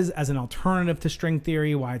gravity is as an alternative to string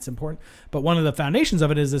theory, why it's important. But one of the foundations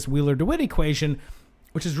of it is this Wheeler-DeWitt equation,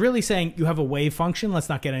 which is really saying you have a wave function. Let's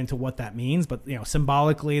not get into what that means, but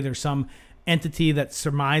symbolically there's some entity that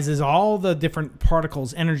surmises all the different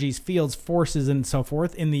particles, energies, fields, forces, and so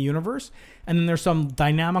forth in the universe. And then there's some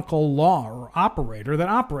dynamical law or operator that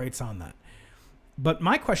operates on that. But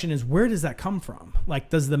my question is, where does that come from? Like,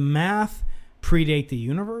 does the math predate the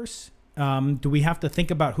universe? Do we have to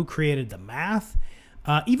think about who created the math?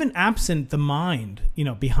 Even absent the mind,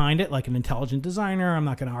 behind it, like an intelligent designer, I'm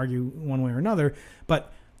not going to argue one way or another,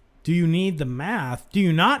 but do you need the math? Do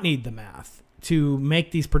you not need the math to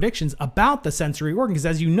make these predictions about the sensory organ? Because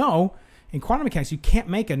as you know, in quantum mechanics, you can't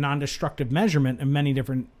make a non-destructive measurement in many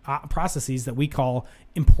different processes that we call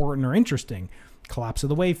important or interesting. Collapse of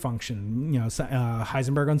the wave function,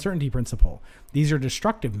 Heisenberg uncertainty principle. These are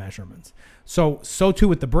destructive measurements. So too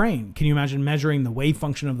with the brain. Can you imagine measuring the wave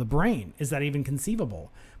function of the brain? Is that even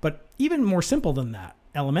conceivable? But even more simple than that,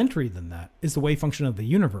 elementary than that, is the wave function of the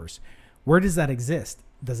universe. Where does that exist?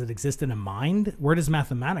 Does it exist in a mind? Where does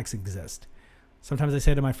mathematics exist? Sometimes I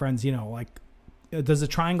say to my friends, does a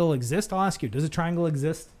triangle exist? I'll ask you, does a triangle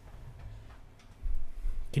exist?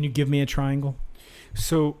 Can you give me a triangle?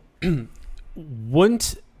 So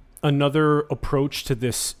wouldn't another approach to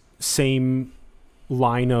this same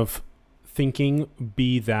line of thinking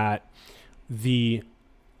be that the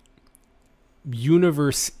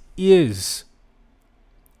universe is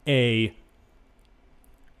a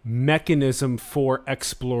mechanism for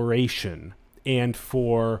exploration and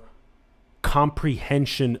for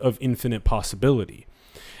comprehension of infinite possibility.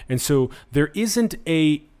 And so there isn't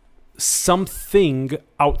a something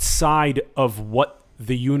outside of what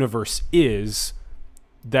the universe is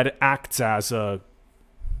that acts as a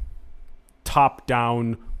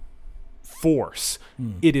top-down force.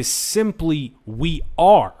 It is simply we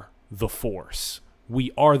are the force.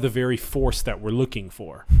 We are the very force that we're looking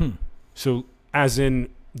for. So as in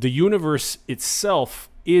the universe itself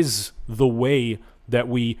is the way that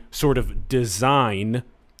we sort of design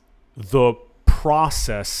the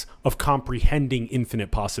process of comprehending infinite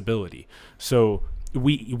possibility. So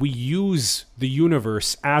we use the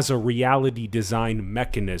universe as a reality design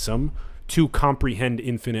mechanism to comprehend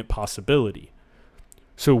infinite possibility.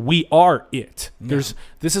 So we are it. This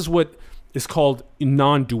is what is called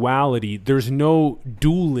non-duality. There's no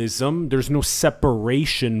dualism. There's no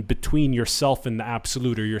separation between yourself and the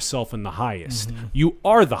absolute or yourself and the highest. You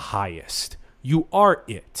are the highest. You are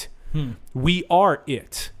it. We are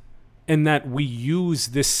it. And that we use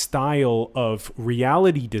this style of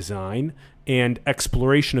reality design and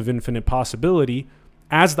exploration of infinite possibility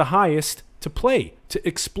as the highest to play, to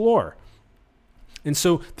explore. And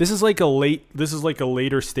so this is like a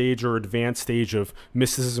later stage or advanced stage of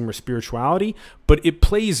mysticism or spirituality, but it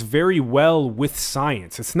plays very well with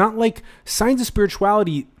science. It's not like science and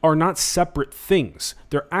spirituality are not separate things.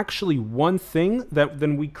 They're actually one thing that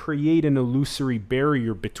then we create an illusory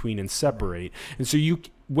barrier between and separate. And so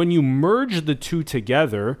when you merge the two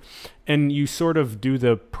together and you sort of do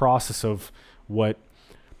the process of what,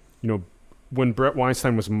 when Brett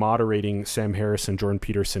Weinstein was moderating Sam Harris and Jordan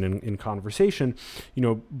Peterson in conversation,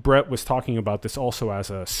 Brett was talking about this also as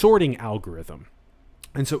a sorting algorithm.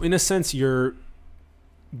 And so in a sense, the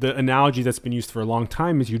analogy that's been used for a long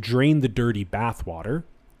time is you drain the dirty bathwater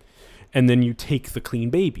and then you take the clean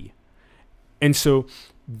baby. And so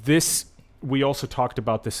we also talked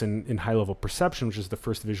about this in High Level Perception, which is the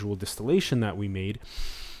first visual distillation that we made,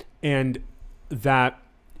 and that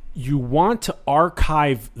you want to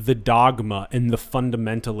archive the dogma and the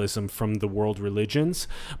fundamentalism from the world religions,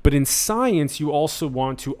 but in science, you also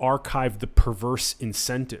want to archive the perverse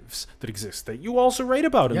incentives that exist, that you also write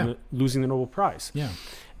about in Losing the Nobel Prize. Yeah.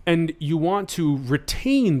 And you want to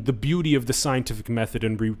retain the beauty of the scientific method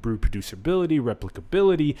and reproducibility,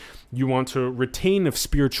 replicability. You want to retain of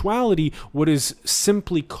spirituality what is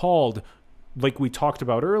simply called, like we talked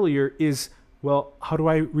about earlier, is, well, how do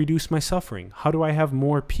I reduce my suffering? How do I have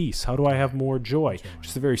more peace? How do I have more joy?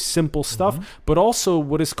 Just the very simple stuff. But also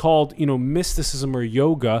what is called, mysticism or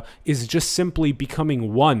yoga is just simply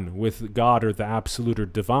becoming one with God or the absolute or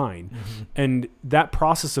divine. And that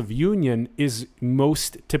process of union is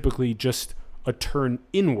most typically just a turn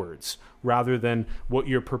inwards rather than what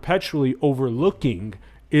you're perpetually overlooking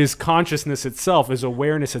is consciousness itself, is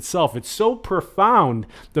awareness itself. It's so profound,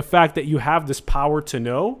 the fact that you have this power to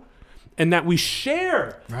know, and that we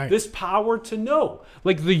share this power to know.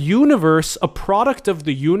 Like the universe, a product of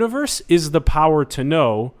the universe is the power to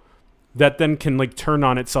know that then can like turn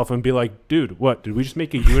on itself and be like, dude, what? Did we just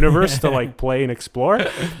make a universe to like play and explore?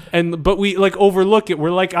 But we like overlook it.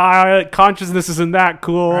 We're like, consciousness isn't that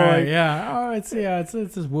cool. Right, it's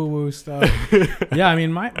this woo-woo stuff. Yeah, I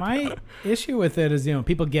mean, my issue with it is,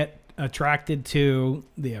 people get attracted to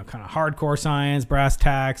the kind of hardcore science, brass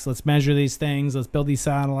tacks. Let's measure these things. Let's build these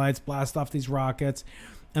satellites, blast off these rockets.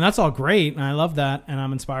 And that's all great. And I love that. And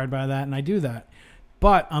I'm inspired by that. And I do that.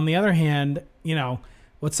 But on the other hand,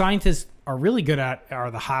 what scientists are really good at are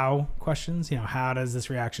the how questions. How does this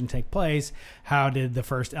reaction take place? How did the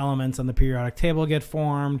first elements on the periodic table get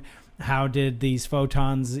formed? How did these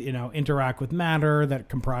photons, interact with matter that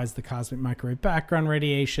comprise the cosmic microwave background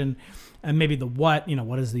radiation? And maybe the what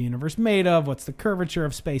is the universe made of? What's the curvature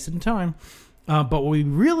of space and time? But what we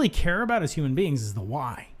really care about as human beings is the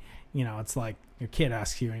why. It's like your kid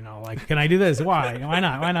asks you, like, can I do this? Why? Why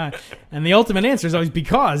not? Why not? And the ultimate answer is always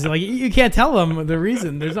because. Like, you can't tell them the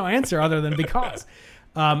reason. There's no answer other than because.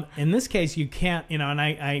 In this case, you can't, and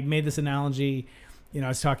I made this analogy. I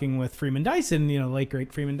was talking with Freeman Dyson, late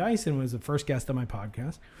great Freeman Dyson was the first guest on my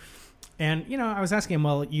podcast. And, I was asking him,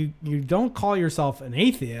 well, you don't call yourself an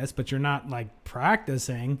atheist, but you're not like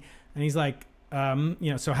practicing. And he's like,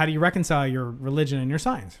 so how do you reconcile your religion and your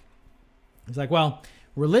science? He's like, well,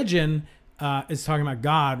 religion is talking about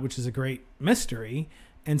God, which is a great mystery.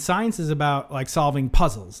 And science is about like solving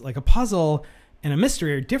puzzles. Like a puzzle and a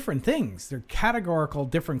mystery are different things. They're categorical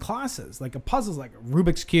different classes. Like a puzzle is like a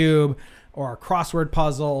Rubik's Cube or a crossword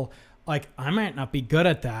puzzle Like, I might not be good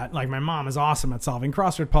at that. Like, my mom is awesome at solving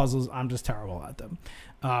crossword puzzles. I'm just terrible at them.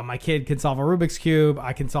 My kid can solve a Rubik's Cube.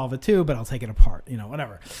 I can solve it too, but I'll take it apart,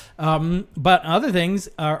 whatever. But other things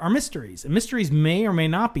are mysteries. And mysteries may or may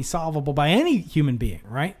not be solvable by any human being,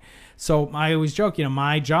 right? So I always joke,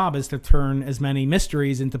 my job is to turn as many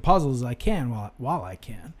mysteries into puzzles as I can while I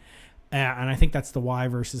can. And I think that's the why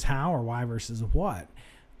versus how, or why versus what.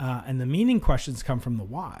 And the meaning questions come from the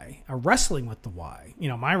why, wrestling with the why.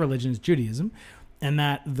 My religion is Judaism, and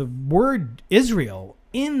that the word Israel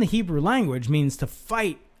in the Hebrew language means to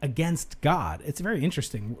fight against God. It's a very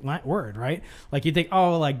interesting word, right? Like, you think,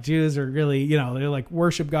 oh, like Jews are really, they're like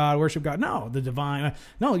worship God. No, the divine.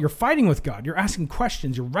 No, you're fighting with God. You're asking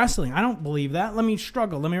questions. You're wrestling. I don't believe that. Let me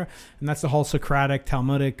struggle. And that's the whole Socratic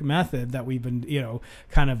Talmudic method that we've been,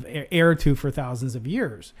 kind of heir to for thousands of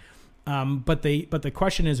years. But the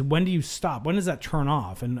question is, when do you stop? When does that turn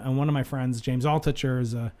off? And one of my friends, James Altucher,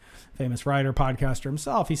 is a famous writer, podcaster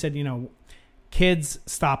himself. He said, kids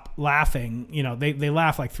stop laughing. They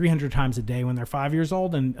laugh like 300 times a day when they're 5 years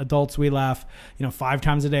old, and adults, we laugh, 5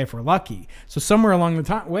 times a day if we're lucky. So somewhere along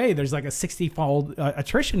the way, there's like a 60-fold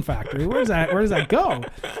attrition factor. Where does that go?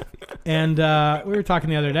 And we were talking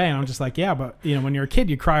the other day, and I'm just like, yeah, but when you're a kid,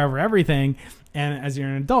 you cry over everything. And as you're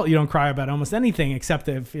an adult, you don't cry about almost anything except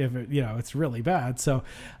if it's really bad. So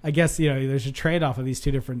I guess there's a trade-off of these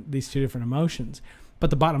two different emotions. But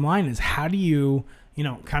the bottom line is, how do you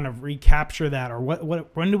kind of recapture that, or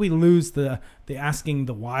when do we lose the asking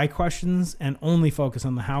the why questions and only focus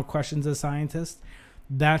on the how questions as scientists?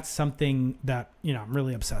 That's something that I'm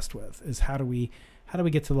really obsessed with, is how do we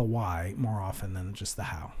get to the why more often than just the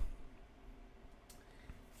how.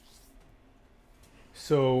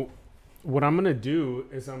 So what I'm going to do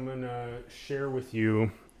is I'm going to share with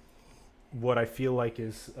you what I feel like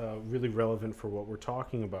is really relevant for what we're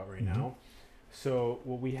talking about right now. So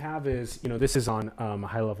what we have is, this is on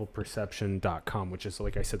highlevelperception.com, which is,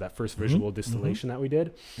 like I said, that first visual distillation that we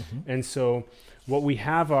did. And so what we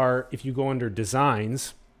have are, if you go under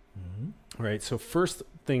designs, right? So first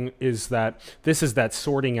thing is that this is that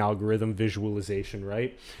sorting algorithm visualization,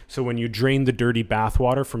 right? So when you drain the dirty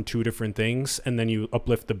bathwater from two different things, and then you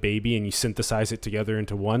uplift the baby and you synthesize it together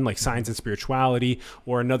into one, like science and spirituality,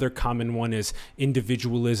 or another common one is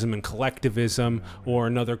individualism and collectivism, or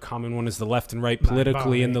another common one is the left and right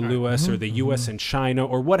politically in the US, or the US and China,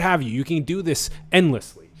 or what have you. You can do this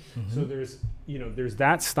endlessly. So there's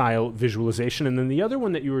that style visualization. And then the other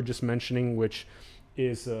one that you were just mentioning, which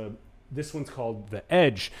is this one's called The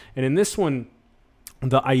Edge. And in this one,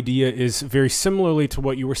 the idea is very similarly to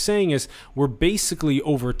what you were saying, is we're basically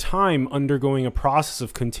over time undergoing a process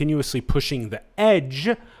of continuously pushing the edge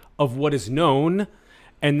of what is known.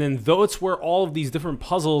 And then that's where all of these different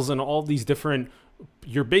puzzles and all these different,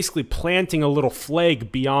 you're basically planting a little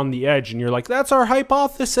flag beyond the edge, and you're like, that's our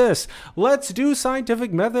hypothesis. Let's do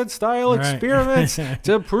scientific method style experiments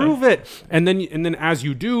to prove it. And then as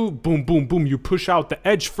you do, boom, boom, boom, you push out the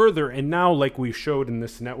edge further. And now, like we showed in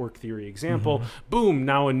this network theory example, boom,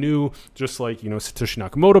 now a new, just like, Satoshi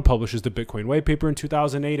Nakamoto publishes the Bitcoin white paper in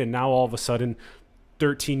 2008. And now all of a sudden,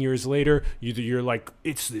 13 years later, you're like,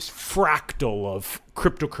 it's this fractal of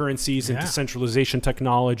cryptocurrencies and decentralization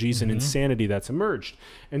technologies and insanity that's emerged.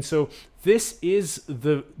 And so these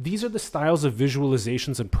are the styles of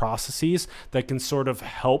visualizations and processes that can sort of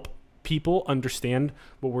help people understand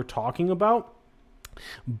what we're talking about.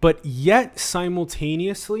 But yet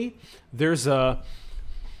simultaneously, if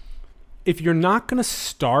you're not going to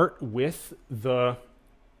start with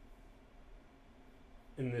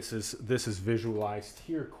and this is visualized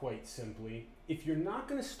here quite simply. If you're not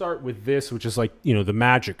going to start with this, which is like, the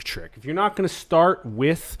magic trick, if you're not going to start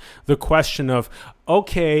with the question of,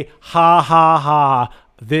 okay, ha, ha, ha,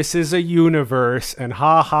 this is a universe, and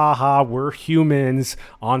ha, ha, ha, we're humans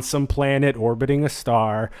on some planet orbiting a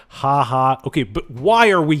star, ha, ha. Okay, but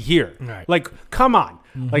why are we here? Right. Like, come on.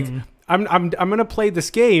 Like, I'm going to play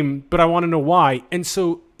this game, but I want to know why. And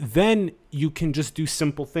so then you can just do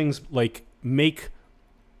simple things like make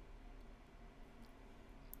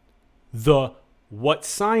what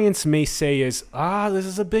science may say is, this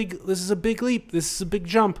is a big leap, this is a big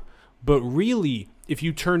jump. But really, if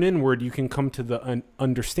you turn inward, you can come to the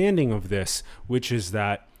understanding of this, which is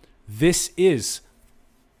that this is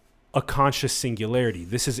a conscious singularity.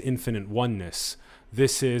 This is infinite oneness.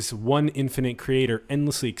 This is one infinite creator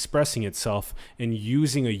endlessly expressing itself and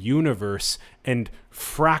using a universe and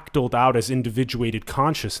fractaled out as individuated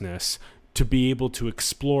consciousness to be able to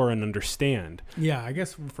explore and understand. Yeah, I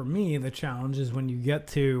guess for me, the challenge is when you get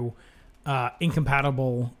to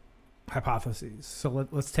incompatible hypotheses. So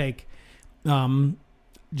let's take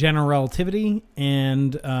general relativity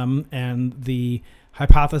and the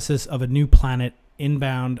hypothesis of a new planet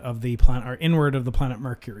inbound of the planet or inward of the planet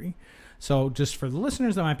Mercury. So just for the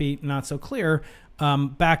listeners that might be not so clear,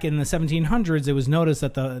 back in the 1700s, it was noticed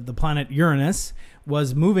that the planet Uranus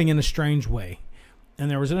was moving in a strange way. And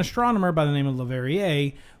there was an astronomer by the name of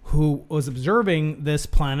Leverrier who was observing this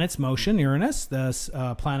planet's motion, Uranus, this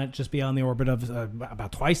planet just beyond the orbit of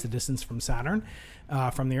about twice the distance from Saturn,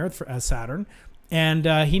 from the Earth as Saturn. And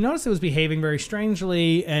he noticed it was behaving very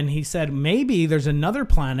strangely, and he said maybe there's another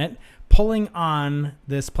planet pulling on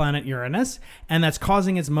this planet Uranus, and that's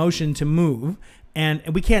causing its motion to move. And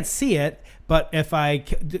we can't see it, but if I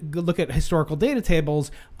look at historical data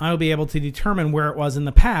tables, I'll be able to determine where it was in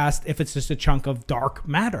the past if it's just a chunk of dark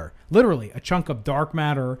matter. Literally, a chunk of dark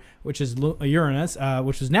matter, which is Uranus,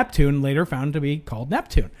 which is Neptune, later found to be called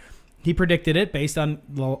Neptune. He predicted it based on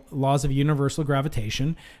the laws of universal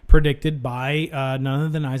gravitation predicted by none other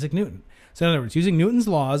than Isaac Newton. So in other words, using Newton's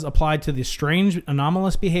laws applied to the strange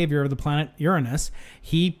anomalous behavior of the planet Uranus,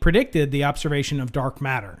 he predicted the observation of dark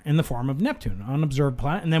matter in the form of Neptune, an unobserved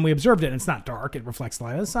planet. And then we observed it, and it's not dark. It reflects the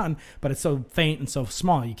light of the sun, but it's so faint and so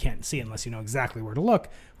small you can't see it unless you know exactly where to look,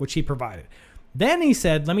 which he provided. Then he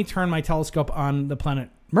said, let me turn my telescope on the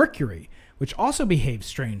planet Mercury, which also behaves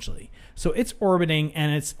strangely. So it's orbiting,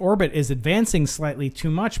 and its orbit is advancing slightly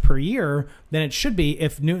too much per year than it should be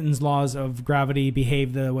if Newton's laws of gravity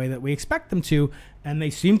behave the way that we expect them to, and they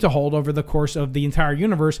seem to hold over the course of the entire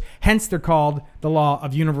universe. Hence, they're called the law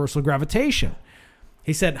of universal gravitation.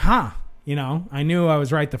 He said, you know, I knew I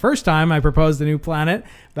was right the first time I proposed a new planet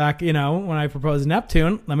back, you know, when I proposed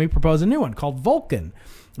Neptune. Let me propose a new one called Vulcan.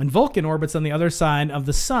 And Vulcan orbits on the other side of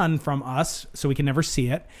the sun from us, so we can never see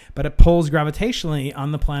it, but it pulls gravitationally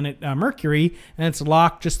on the planet Mercury, and it's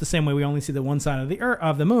locked just the same way we only see the one side of the Earth,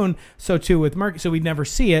 of the moon, so too with Mercury, so we'd never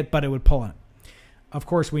see it, but it would pull it. Of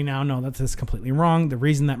course, we now know that this is completely wrong. The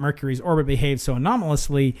reason that Mercury's orbit behaves so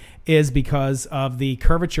anomalously is because of the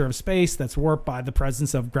curvature of space that's warped by the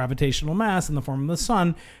presence of gravitational mass in the form of the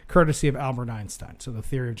sun, courtesy of Albert Einstein, so the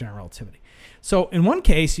theory of general relativity. So in one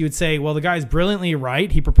case, you would say, well, the guy's brilliantly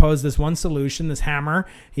right. He proposed this one solution, this hammer.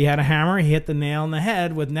 He had a hammer. He hit the nail on the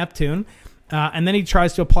head with Neptune, and then he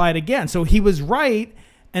tries to apply it again. So he was right,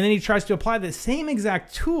 and then he tries to apply the same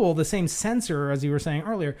exact tool, the same sensor, as you were saying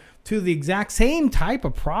earlier, to the exact same type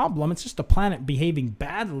of problem. It's just a planet behaving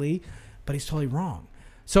badly, but he's totally wrong.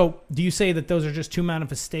 So do you say that those are just two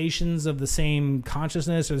manifestations of the same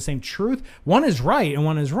consciousness or the same truth? One is right and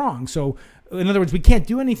one is wrong. So in other words, we can't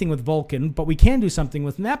do anything with Vulcan, but we can do something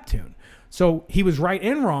with Neptune. So he was right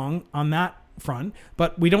and wrong on that front,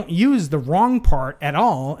 but we don't use the wrong part at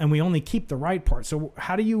all, and we only keep the right part. So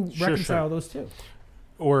how do you reconcile those two?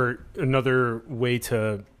 Or another way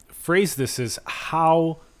to phrase this is,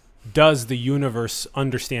 how does the universe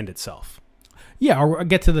understand itself? Yeah, or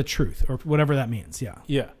get to the truth, or whatever that means. Yeah.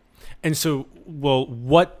 Yeah. And so, well,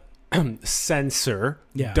 what sensor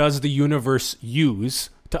does the universe use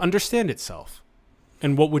to understand itself?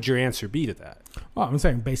 And what would your answer be to that? Well, I'm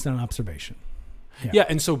saying based on observation. Yeah.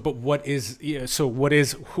 And so, but what is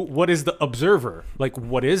the observer? Like,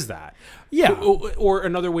 what is that? Yeah. Or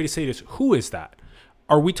another way to say this, who is that?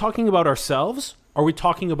 Are we talking about ourselves? Are we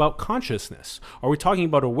talking about consciousness? Are we talking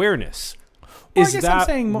about awareness? Well, is that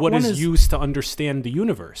what is used to understand the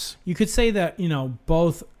universe? You could say that, you know,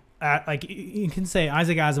 both, like you can say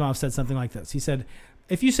Isaac Asimov said something like this. He said,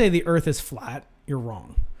 if you say the Earth is flat, you're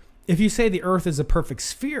wrong. If you say the Earth is a perfect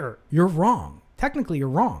sphere, you're wrong. Technically, you're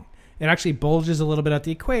wrong. It actually bulges a little bit at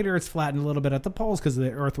the equator. It's flattened a little bit at the poles because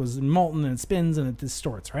the Earth was molten and it spins and it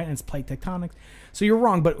distorts, right? And it's plate tectonics. So you're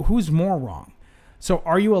wrong, but who's more wrong? So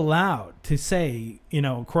are you allowed to say, you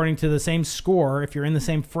know, according to the same score, if you're in the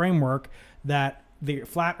same framework, that the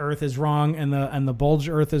flat Earth is wrong and the bulged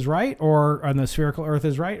Earth is right, or and the spherical Earth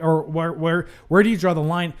is right, or where do you draw the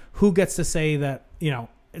line? Who gets to say that, you know,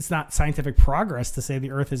 it's not scientific progress to say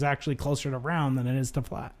the Earth is actually closer to round than it is to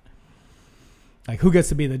flat? Like, who gets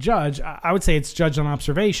to be the judge? I would say it's judged on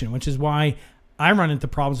observation, which is why I run into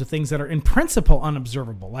problems with things that are in principle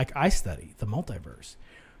unobservable, like I study the multiverse.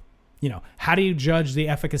 You know, how do you judge the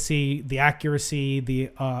efficacy, the accuracy, the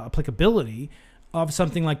applicability of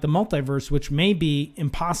something like the multiverse, which may be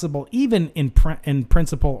impossible even in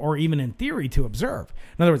principle or even in theory to observe?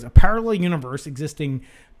 In other words, a parallel universe existing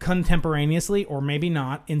contemporaneously or maybe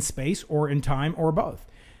not in space or in time or both.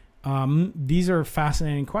 These are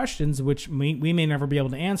fascinating questions which we may never be able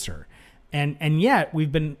to answer. And yet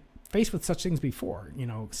we've been faced with such things before, you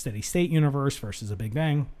know, steady state universe versus a Big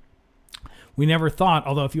Bang. We never thought,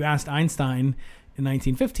 although if you asked Einstein, in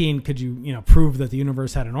 1915, could you prove that the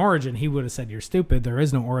universe had an origin? He would have said, you're stupid. There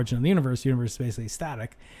is no origin of the universe. The universe is basically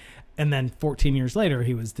static. And then 14 years later,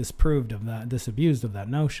 he was disabused of that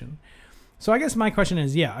notion. So I guess my question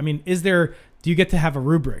is, do you get to have a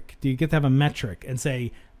rubric? Do you get to have a metric and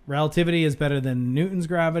say relativity is better than Newton's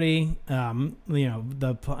gravity?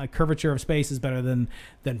 The curvature of space is better than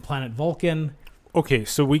planet Vulcan. Okay,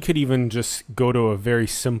 so we could even just go to a very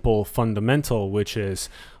simple fundamental, which is,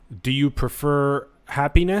 do you prefer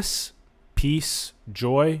happiness, peace,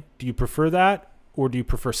 joy? Do you prefer that, or do you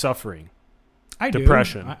prefer suffering?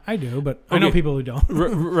 Depression. I do, but okay. I know people who don't.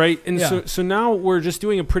 Right, and so now we're just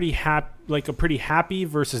doing a pretty happy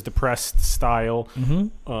versus depressed style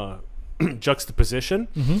juxtaposition,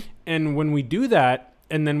 and when we do that,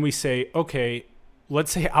 and then we say, okay,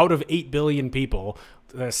 let's say out of 8 billion people,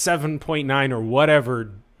 7.9 or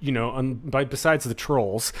whatever, besides the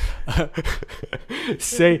trolls,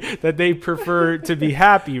 say that they prefer to be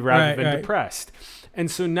happy rather than depressed. And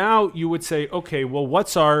so now you would say, okay, well,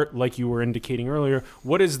 what's like you were indicating earlier,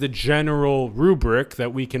 what is the general rubric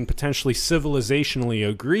that we can potentially civilizationally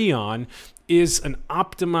agree on is an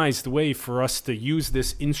optimized way for us to use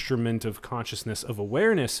this instrument of consciousness, of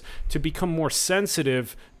awareness, to become more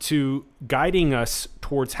sensitive to guiding us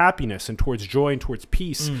towards happiness and towards joy and towards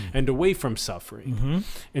peace and away from suffering.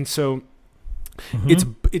 And so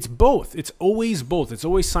it's both. It's always both. It's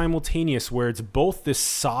always simultaneous, where it's both this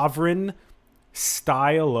sovereign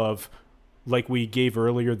style of, like we gave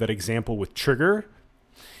earlier, that example with Trigger,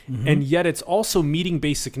 and yet it's also meeting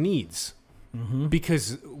basic needs.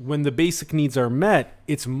 Because when the basic needs are met,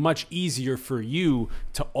 it's much easier for you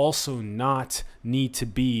to also not need to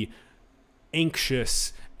be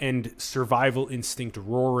anxious and survival instinct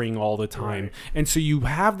roaring all the time. Right. And so you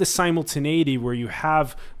have the simultaneity where you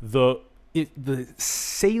have the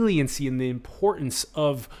saliency and the importance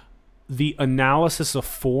of the analysis of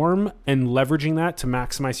form and leveraging that to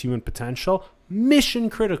maximize human potential, mission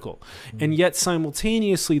critical. And yet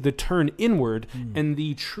simultaneously the turn inward and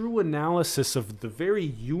the true analysis of the very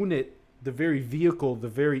unit, the very vehicle, the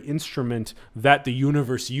very instrument that the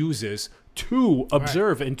universe uses to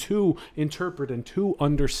observe and to interpret and to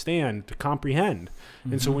understand, to comprehend.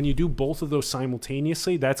 And so when you do both of those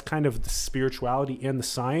simultaneously, that's kind of the spirituality and the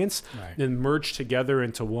science and merge together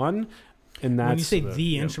into one. And that's when you say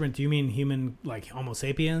the instrument, do you mean human, like Homo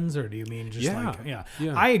sapiens, or do you mean just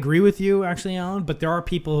I agree with you, actually, Alan, but there are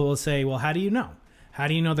people who will say, well, how do you know? How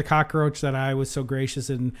do you know the cockroach that I was so gracious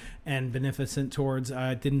and beneficent towards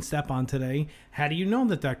didn't step on today? How do you know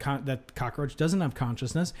that cockroach doesn't have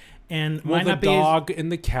consciousness? And well, the dog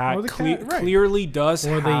and the cat, clearly does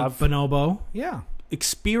have... Or the bonobo,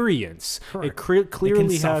 experience. Correct. It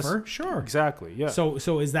clearly has suffer. Sure, exactly. Yeah.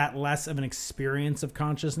 So is that less of an experience of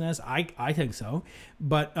consciousness? I think so.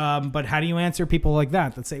 But how do you answer people like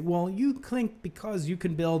that say, well, you think because you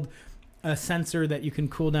can build a sensor that you can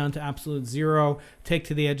cool down to absolute zero, take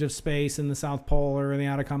to the edge of space in the South Pole or in the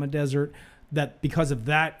Atacama Desert, that because of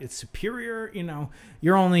that it's superior?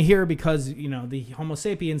 You're only here because the Homo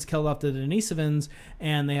sapiens killed off the Denisovans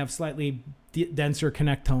and they have slightly denser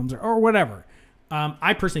connectomes or whatever.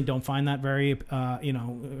 I personally don't find that very,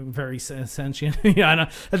 very sentient. That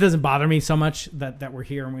doesn't bother me so much that we're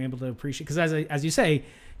here and we're able to appreciate. Because as you say,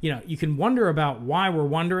 you can wonder about why we're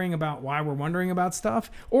wondering about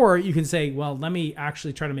stuff, or you can say, well, let me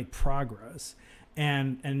actually try to make progress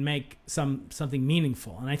and make something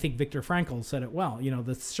meaningful. And I think Viktor Frankl said it well.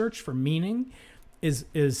 The search for meaning is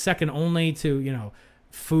second only to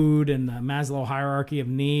food and the Maslow hierarchy of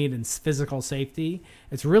need and physical safety.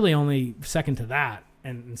 It's really only second to that,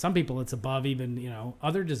 and some people it's above even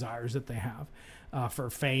other desires that they have for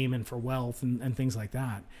fame and for wealth and things like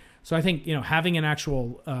that. So I think having an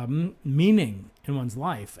actual meaning in one's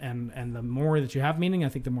life, and the more that you have meaning, I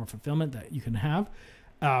think the more fulfillment that you can have.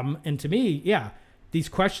 And to me, these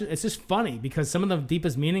questions, it's just funny because some of the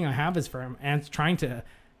deepest meaning I have is from trying to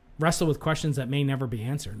wrestle with questions that may never be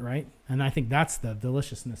answered, right? And I think that's the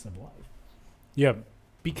deliciousness of life. Yeah,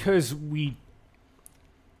 because we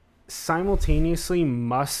simultaneously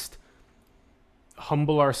must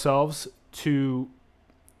humble ourselves to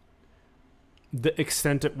the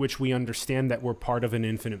extent at which we understand that we're part of an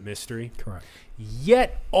infinite mystery. Correct.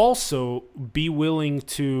 Yet also be willing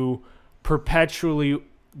to perpetually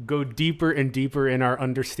go deeper and deeper in our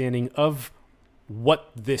understanding of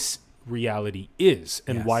what this reality is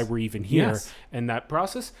and why we're even here and that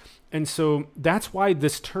process. And so that's why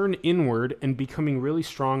this turn inward and becoming really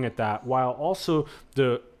strong at that, while also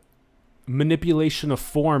the manipulation of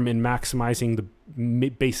form and maximizing the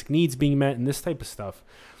basic needs being met and this type of stuff,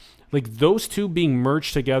 like those two being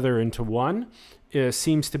merged together into one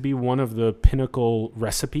seems to be one of the pinnacle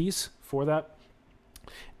recipes for that.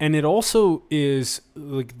 And it also is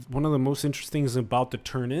like one of the most interesting things about the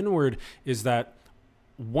turn inward is that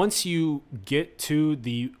once you get to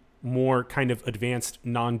the more kind of advanced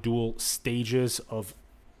non-dual stages of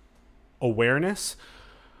awareness,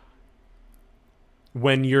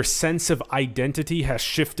 when your sense of identity has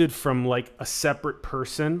shifted from like a separate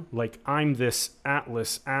person, like I'm this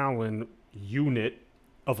Atlas Allen unit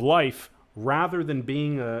of life, rather than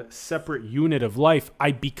being a separate unit of life,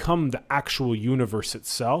 I become the actual universe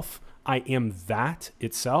itself. I am that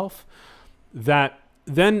itself. That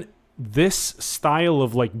then this style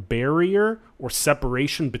of like barrier or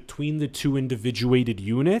separation between the two individuated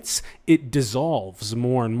units, it dissolves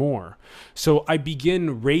more and more. So I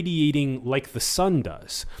begin radiating like the sun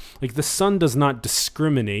does. Like the sun does not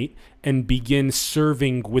discriminate and begin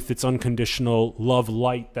serving with its unconditional love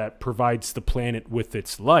light that provides the planet with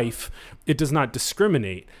its life. It does not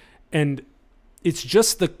discriminate. And it's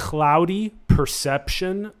just the cloudy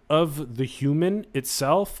perception of the human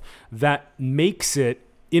itself that makes it,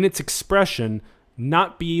 in its expression,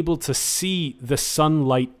 not be able to see the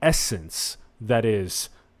sunlight essence that is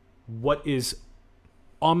what is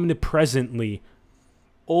omnipresently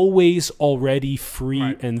always already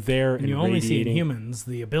free and there and you radiating. only see in humans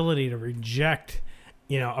the ability to reject,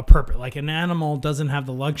 a purpose. Like an animal doesn't have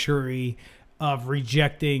the luxury of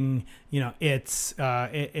rejecting, its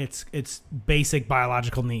basic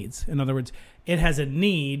biological needs. In other words, it has a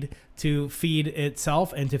need to feed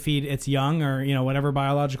itself and to feed its young, or whatever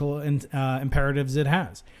biological imperatives it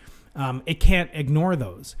has. It can't ignore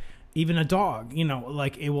those. Even a dog,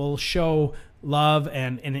 like it will show love,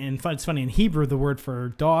 and it's funny, in Hebrew the word for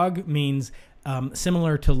dog means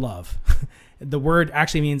similar to love. The word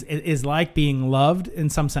actually means it is like being loved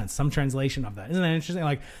in some sense, some translation of that. Isn't that interesting?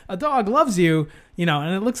 Like a dog loves you,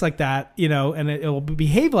 and it looks like that, and it will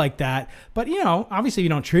behave like that. But, obviously you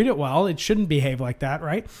don't treat it well, it shouldn't behave like that,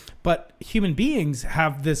 right? But human beings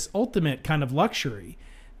have this ultimate kind of luxury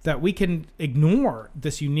that we can ignore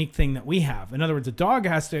this unique thing that we have. In other words, a dog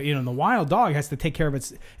has to, the wild dog has to take care of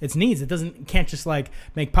its needs. It can't just like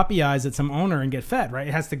make puppy eyes at some owner and get fed, right?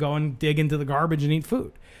 It has to go and dig into the garbage and eat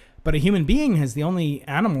food. But a human being is the only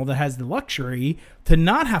animal that has the luxury to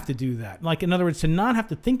not have to do that. Like, in other words, to not have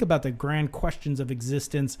to think about the grand questions of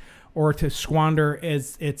existence, or to squander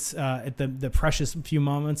the precious few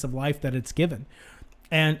moments of life that it's given.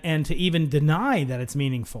 And to even deny that it's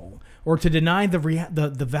meaningful, or to deny the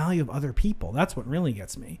value of other people. That's what really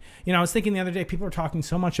gets me. I was thinking the other day, people are talking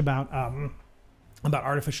so much about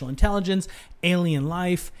artificial intelligence, alien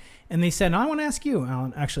life. And they said, I want to ask you,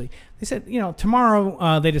 Alan, actually. They said,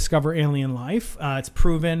 tomorrow they discover alien life. It's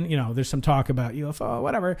proven, there's some talk about UFO,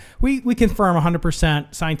 whatever. We confirm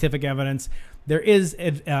 100% scientific evidence. There is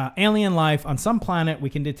alien life on some planet. We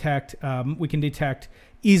can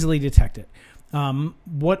easily detect it.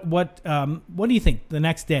 What do you think the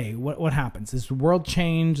next day? What happens? Does the world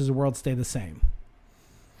change? Does the world stay the same?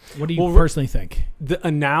 What do you personally think? The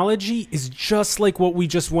analogy is just like what we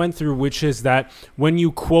just went through, which is that when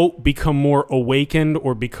you, quote, become more awakened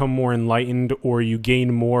or become more enlightened, or you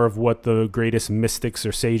gain more of what the greatest mystics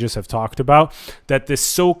or sages have talked about, that this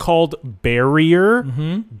so-called barrier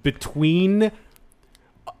between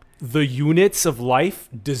the units of life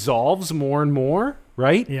dissolves more and more,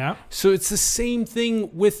 right? Yeah. So it's the same thing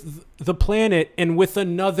with the planet and with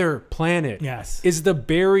another planet. Yes. Is the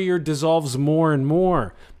barrier dissolves more and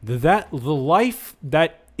more. The life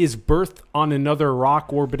that is birthed on another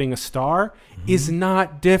rock orbiting a star is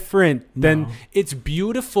not different than it's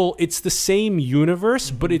beautiful. It's the same universe,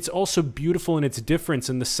 but it's also beautiful in its difference,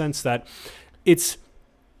 in the sense that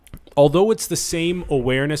although it's the same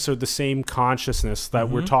awareness or the same consciousness that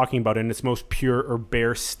we're talking about in its most pure or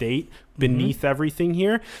bare state beneath everything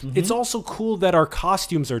here, it's also cool that our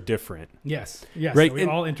costumes are different. Yes. Right? So we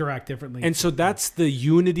all interact differently. And so that's the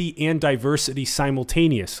unity and diversity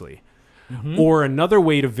simultaneously. Or another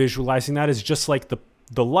way to visualizing that is just like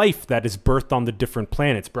the life that is birthed on the different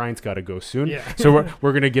planets. Brian's got to go soon. Yeah. So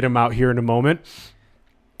we're going to get him out here in a moment.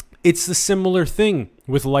 It's the similar thing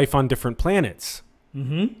with life on different planets.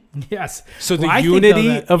 Yes. So the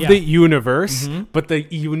unity of the universe, but the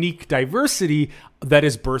unique diversity that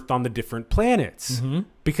is birthed on the different planets,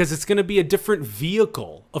 because it's going to be a different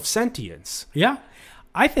vehicle of sentience. Yeah.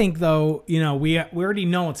 I think, though, we already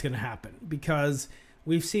know what's going to happen, because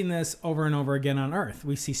we've seen this over and over again on Earth.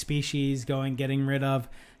 We see species getting rid of,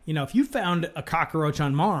 if you found a cockroach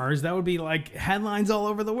on Mars, that would be like headlines all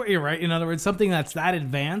over the world, right? In other words, something that's that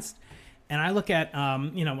advanced. And I look at,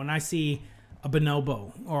 when I see a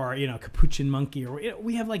bonobo or, capuchin monkey, or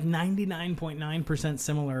we have like 99.9%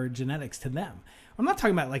 similar genetics to them. I'm not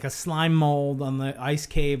talking about like a slime mold on the ice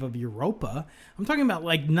cave of Europa. I'm talking about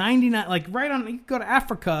like 99, like right on, you could go to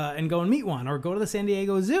Africa and go and meet one, or go to the San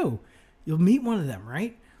Diego Zoo. You'll meet one of them,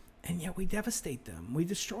 right? And yet we devastate them. We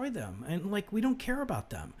destroy them. And like, we don't care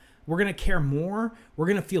about them. We're going to care more. We're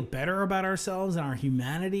going to feel better about ourselves and our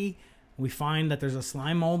humanity. We find that there's a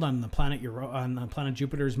slime mold on the planet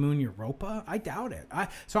Jupiter's moon Europa. I doubt it.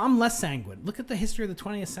 So I'm less sanguine. Look at the history of the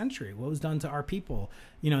 20th century. What was done to our people,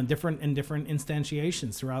 in different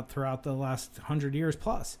instantiations throughout the last 100 years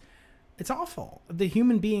plus. It's awful. The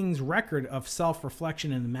human being's record of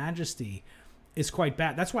self-reflection and majesty is quite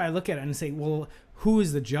bad. That's why I look at it and say, well, who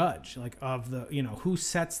is the judge? Like, of the, who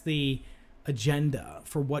sets the agenda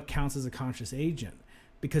for what counts as a conscious agent?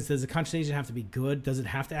 Because does a conscious agent have to be good? Does it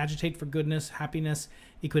have to agitate for goodness, happiness,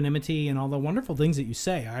 equanimity, and all the wonderful things that you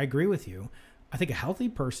say? I agree with you. I think a healthy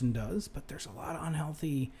person does, but there's a lot of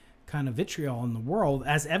unhealthy kind of vitriol in the world,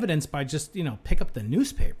 as evidenced by just, pick up the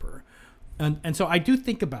newspaper. And so I do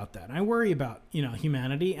think about that. I worry about,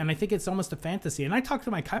 humanity, and I think it's almost a fantasy. And I talk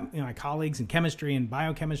to my colleagues in chemistry and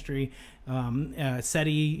biochemistry,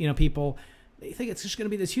 SETI, people. They think it's just going to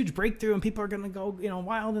be this huge breakthrough and people are going to go,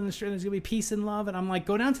 wild in the street. There's going to be peace and love. And I'm like,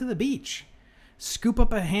 go down to the beach, scoop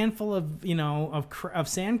up a handful of, of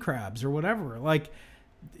sand crabs or whatever. Like,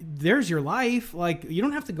 there's your life. Like, you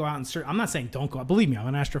don't have to go out and search. I'm not saying don't go out. Believe me, I'm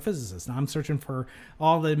an astrophysicist. I'm searching for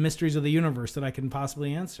all the mysteries of the universe that I can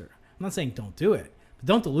possibly answer. I'm not saying don't do it. But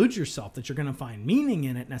don't delude yourself that you're going to find meaning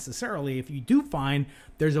in it necessarily. If you do find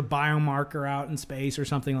there's a biomarker out in space or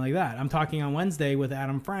something like that. I'm talking on Wednesday with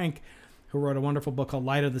Adam Frank, who wrote a wonderful book called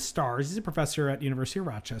Light of the Stars. He's a professor at University of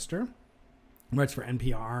Rochester, writes for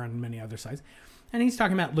NPR and many other sites. And he's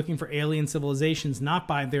talking about looking for alien civilizations, not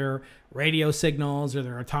by their radio signals or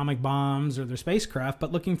their atomic bombs or their spacecraft,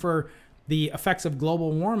 but looking for the effects of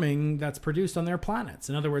global warming that's produced on their planets.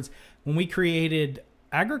 In other words, when we created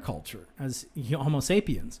agriculture as Homo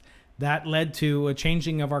sapiens, that led to a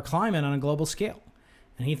changing of our climate on a global scale.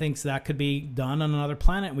 And he thinks that could be done on another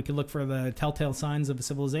planet. We could look for the telltale signs of a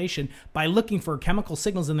civilization by looking for chemical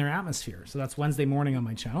signals in their atmosphere. So that's Wednesday morning on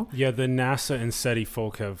my channel. Yeah, the NASA and SETI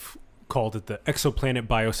folk have called it the exoplanet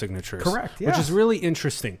biosignatures. Correct, yeah. Which is really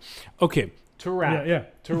interesting. Okay, to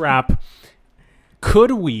wrap,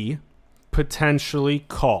 could we potentially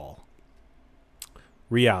call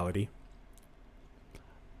reality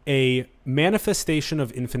a manifestation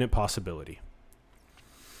of infinite possibility?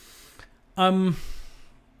 I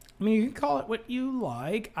mean, you can call it what you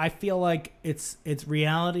like. I feel like its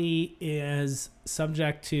reality is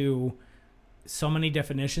subject to so many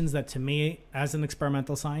definitions that, to me, as an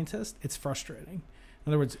experimental scientist, it's frustrating.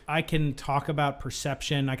 In other words, I can talk about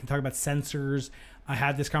perception. I can talk about sensors. I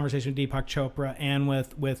had this conversation with Deepak Chopra and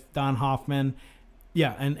with Don Hoffman.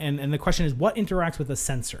 Yeah, and the question is, what interacts with a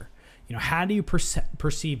sensor? How do you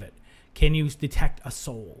perceive it? Can you detect a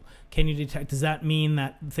soul? Can you detect? Does that mean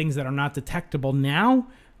that things that are not detectable now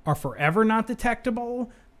are forever not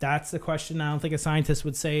detectable? That's the question I don't think a scientist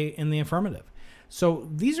would say in the affirmative. So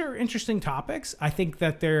these are interesting topics. I think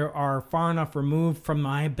that they are far enough removed from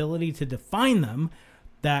my ability to define them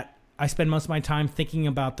that I spend most of my time thinking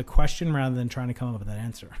about the question rather than trying to come up with an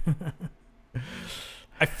answer.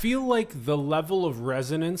 I feel like the level of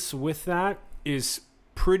resonance with that is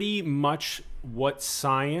pretty much what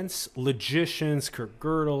science, logicians, Kurt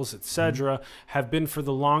Gödels, etc., have been for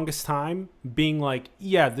the longest time, being like,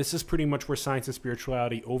 yeah, this is pretty much where science and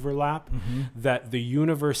spirituality overlap, that the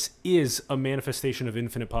universe is a manifestation of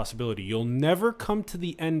infinite possibility. You'll never come to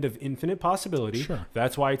the end of infinite possibility. Sure.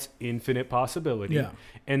 That's why it's infinite possibility. Yeah.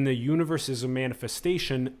 And the universe is a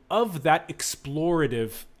manifestation of that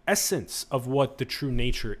explorative essence of what the true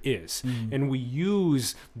nature is. And we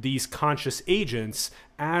use these conscious agents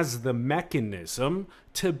as the mechanism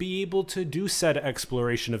to be able to do said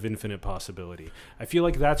exploration of infinite possibility. I feel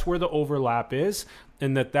like that's where the overlap is,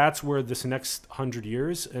 and that's where this next 100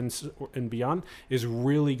 years and beyond is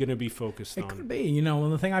really going to be focused on. It could be.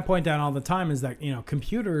 The thing I point out all the time is that,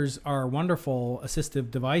 computers are wonderful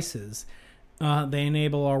assistive devices. They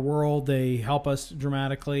enable our world. They help us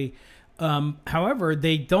dramatically. However,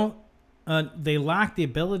 they don't. They lack the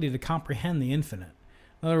ability to comprehend the infinite.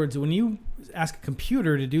 In other words, when you ask a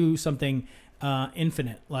computer to do something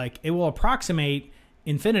infinite, like it will approximate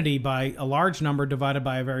infinity by a large number divided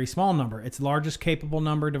by a very small number. Its largest capable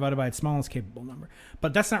number divided by its smallest capable number.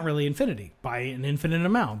 But that's not really infinity by an infinite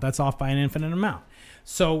amount. That's off by an infinite amount.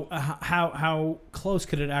 So how close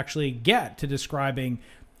could it actually get to describing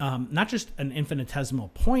not just an infinitesimal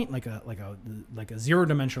point, like a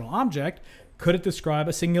zero-dimensional object. Could it describe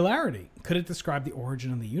a singularity? Could it describe the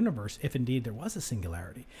origin of the universe, if indeed there was a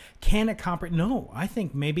singularity? Can it comprehend? No, I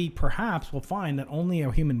think maybe perhaps we'll find that only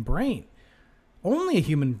a human brain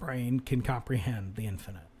can comprehend the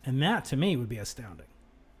infinite. And that, to me, would be astounding.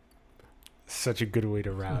 Such a good way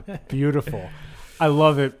to wrap. Beautiful. I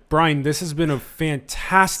love it. Brian, this has been a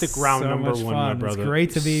fantastic round number one, my brother. It's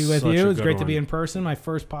great to be with you. It's great to be in person. My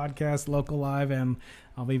first podcast, local live, and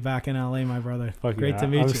I'll be back in LA, my brother. Great to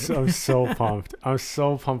meet you. I'm so pumped. I'm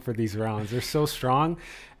so pumped for these rounds. They're so strong,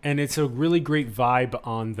 and it's a really great vibe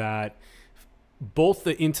on that. Both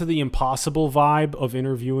the Into the Impossible vibe of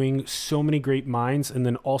interviewing so many great minds and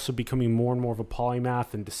then also becoming more and more of a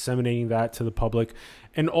polymath and disseminating that to the public.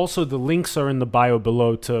 And also the links are in the bio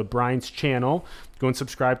below to Brian's channel. Go and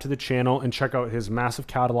subscribe to the channel and check out his massive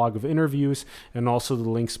catalog of interviews, and also the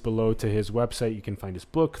links below to his website. You can find his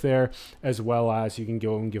book there, as well as you can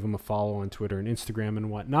go and give him a follow on Twitter and Instagram and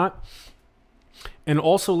whatnot. And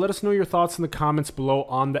also let us know your thoughts in the comments below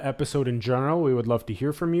on the episode in general. We would love to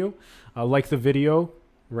hear from you. Like the video,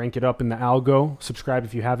 rank it up in the algo, subscribe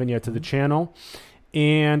if you haven't yet to the channel,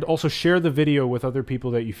 and also share the video with other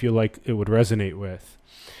people that you feel like it would resonate with.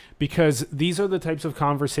 Because these are the types of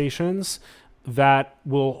conversations that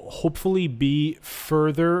will hopefully be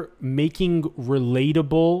further making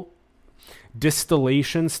relatable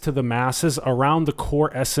distillations to the masses around the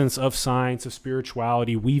core essence of science, of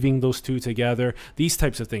spirituality, weaving those two together, these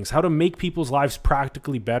types of things, how to make people's lives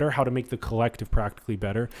practically better, how to make the collective practically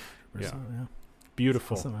better. Yeah.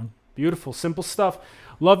 Beautiful. Awesome, beautiful, simple stuff.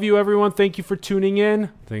 Love you, everyone. Thank you for tuning in.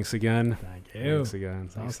 Thanks again. Thank you. Thanks again.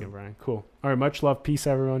 Thanks again, Brian. Cool. All right, much love. Peace,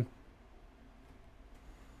 everyone.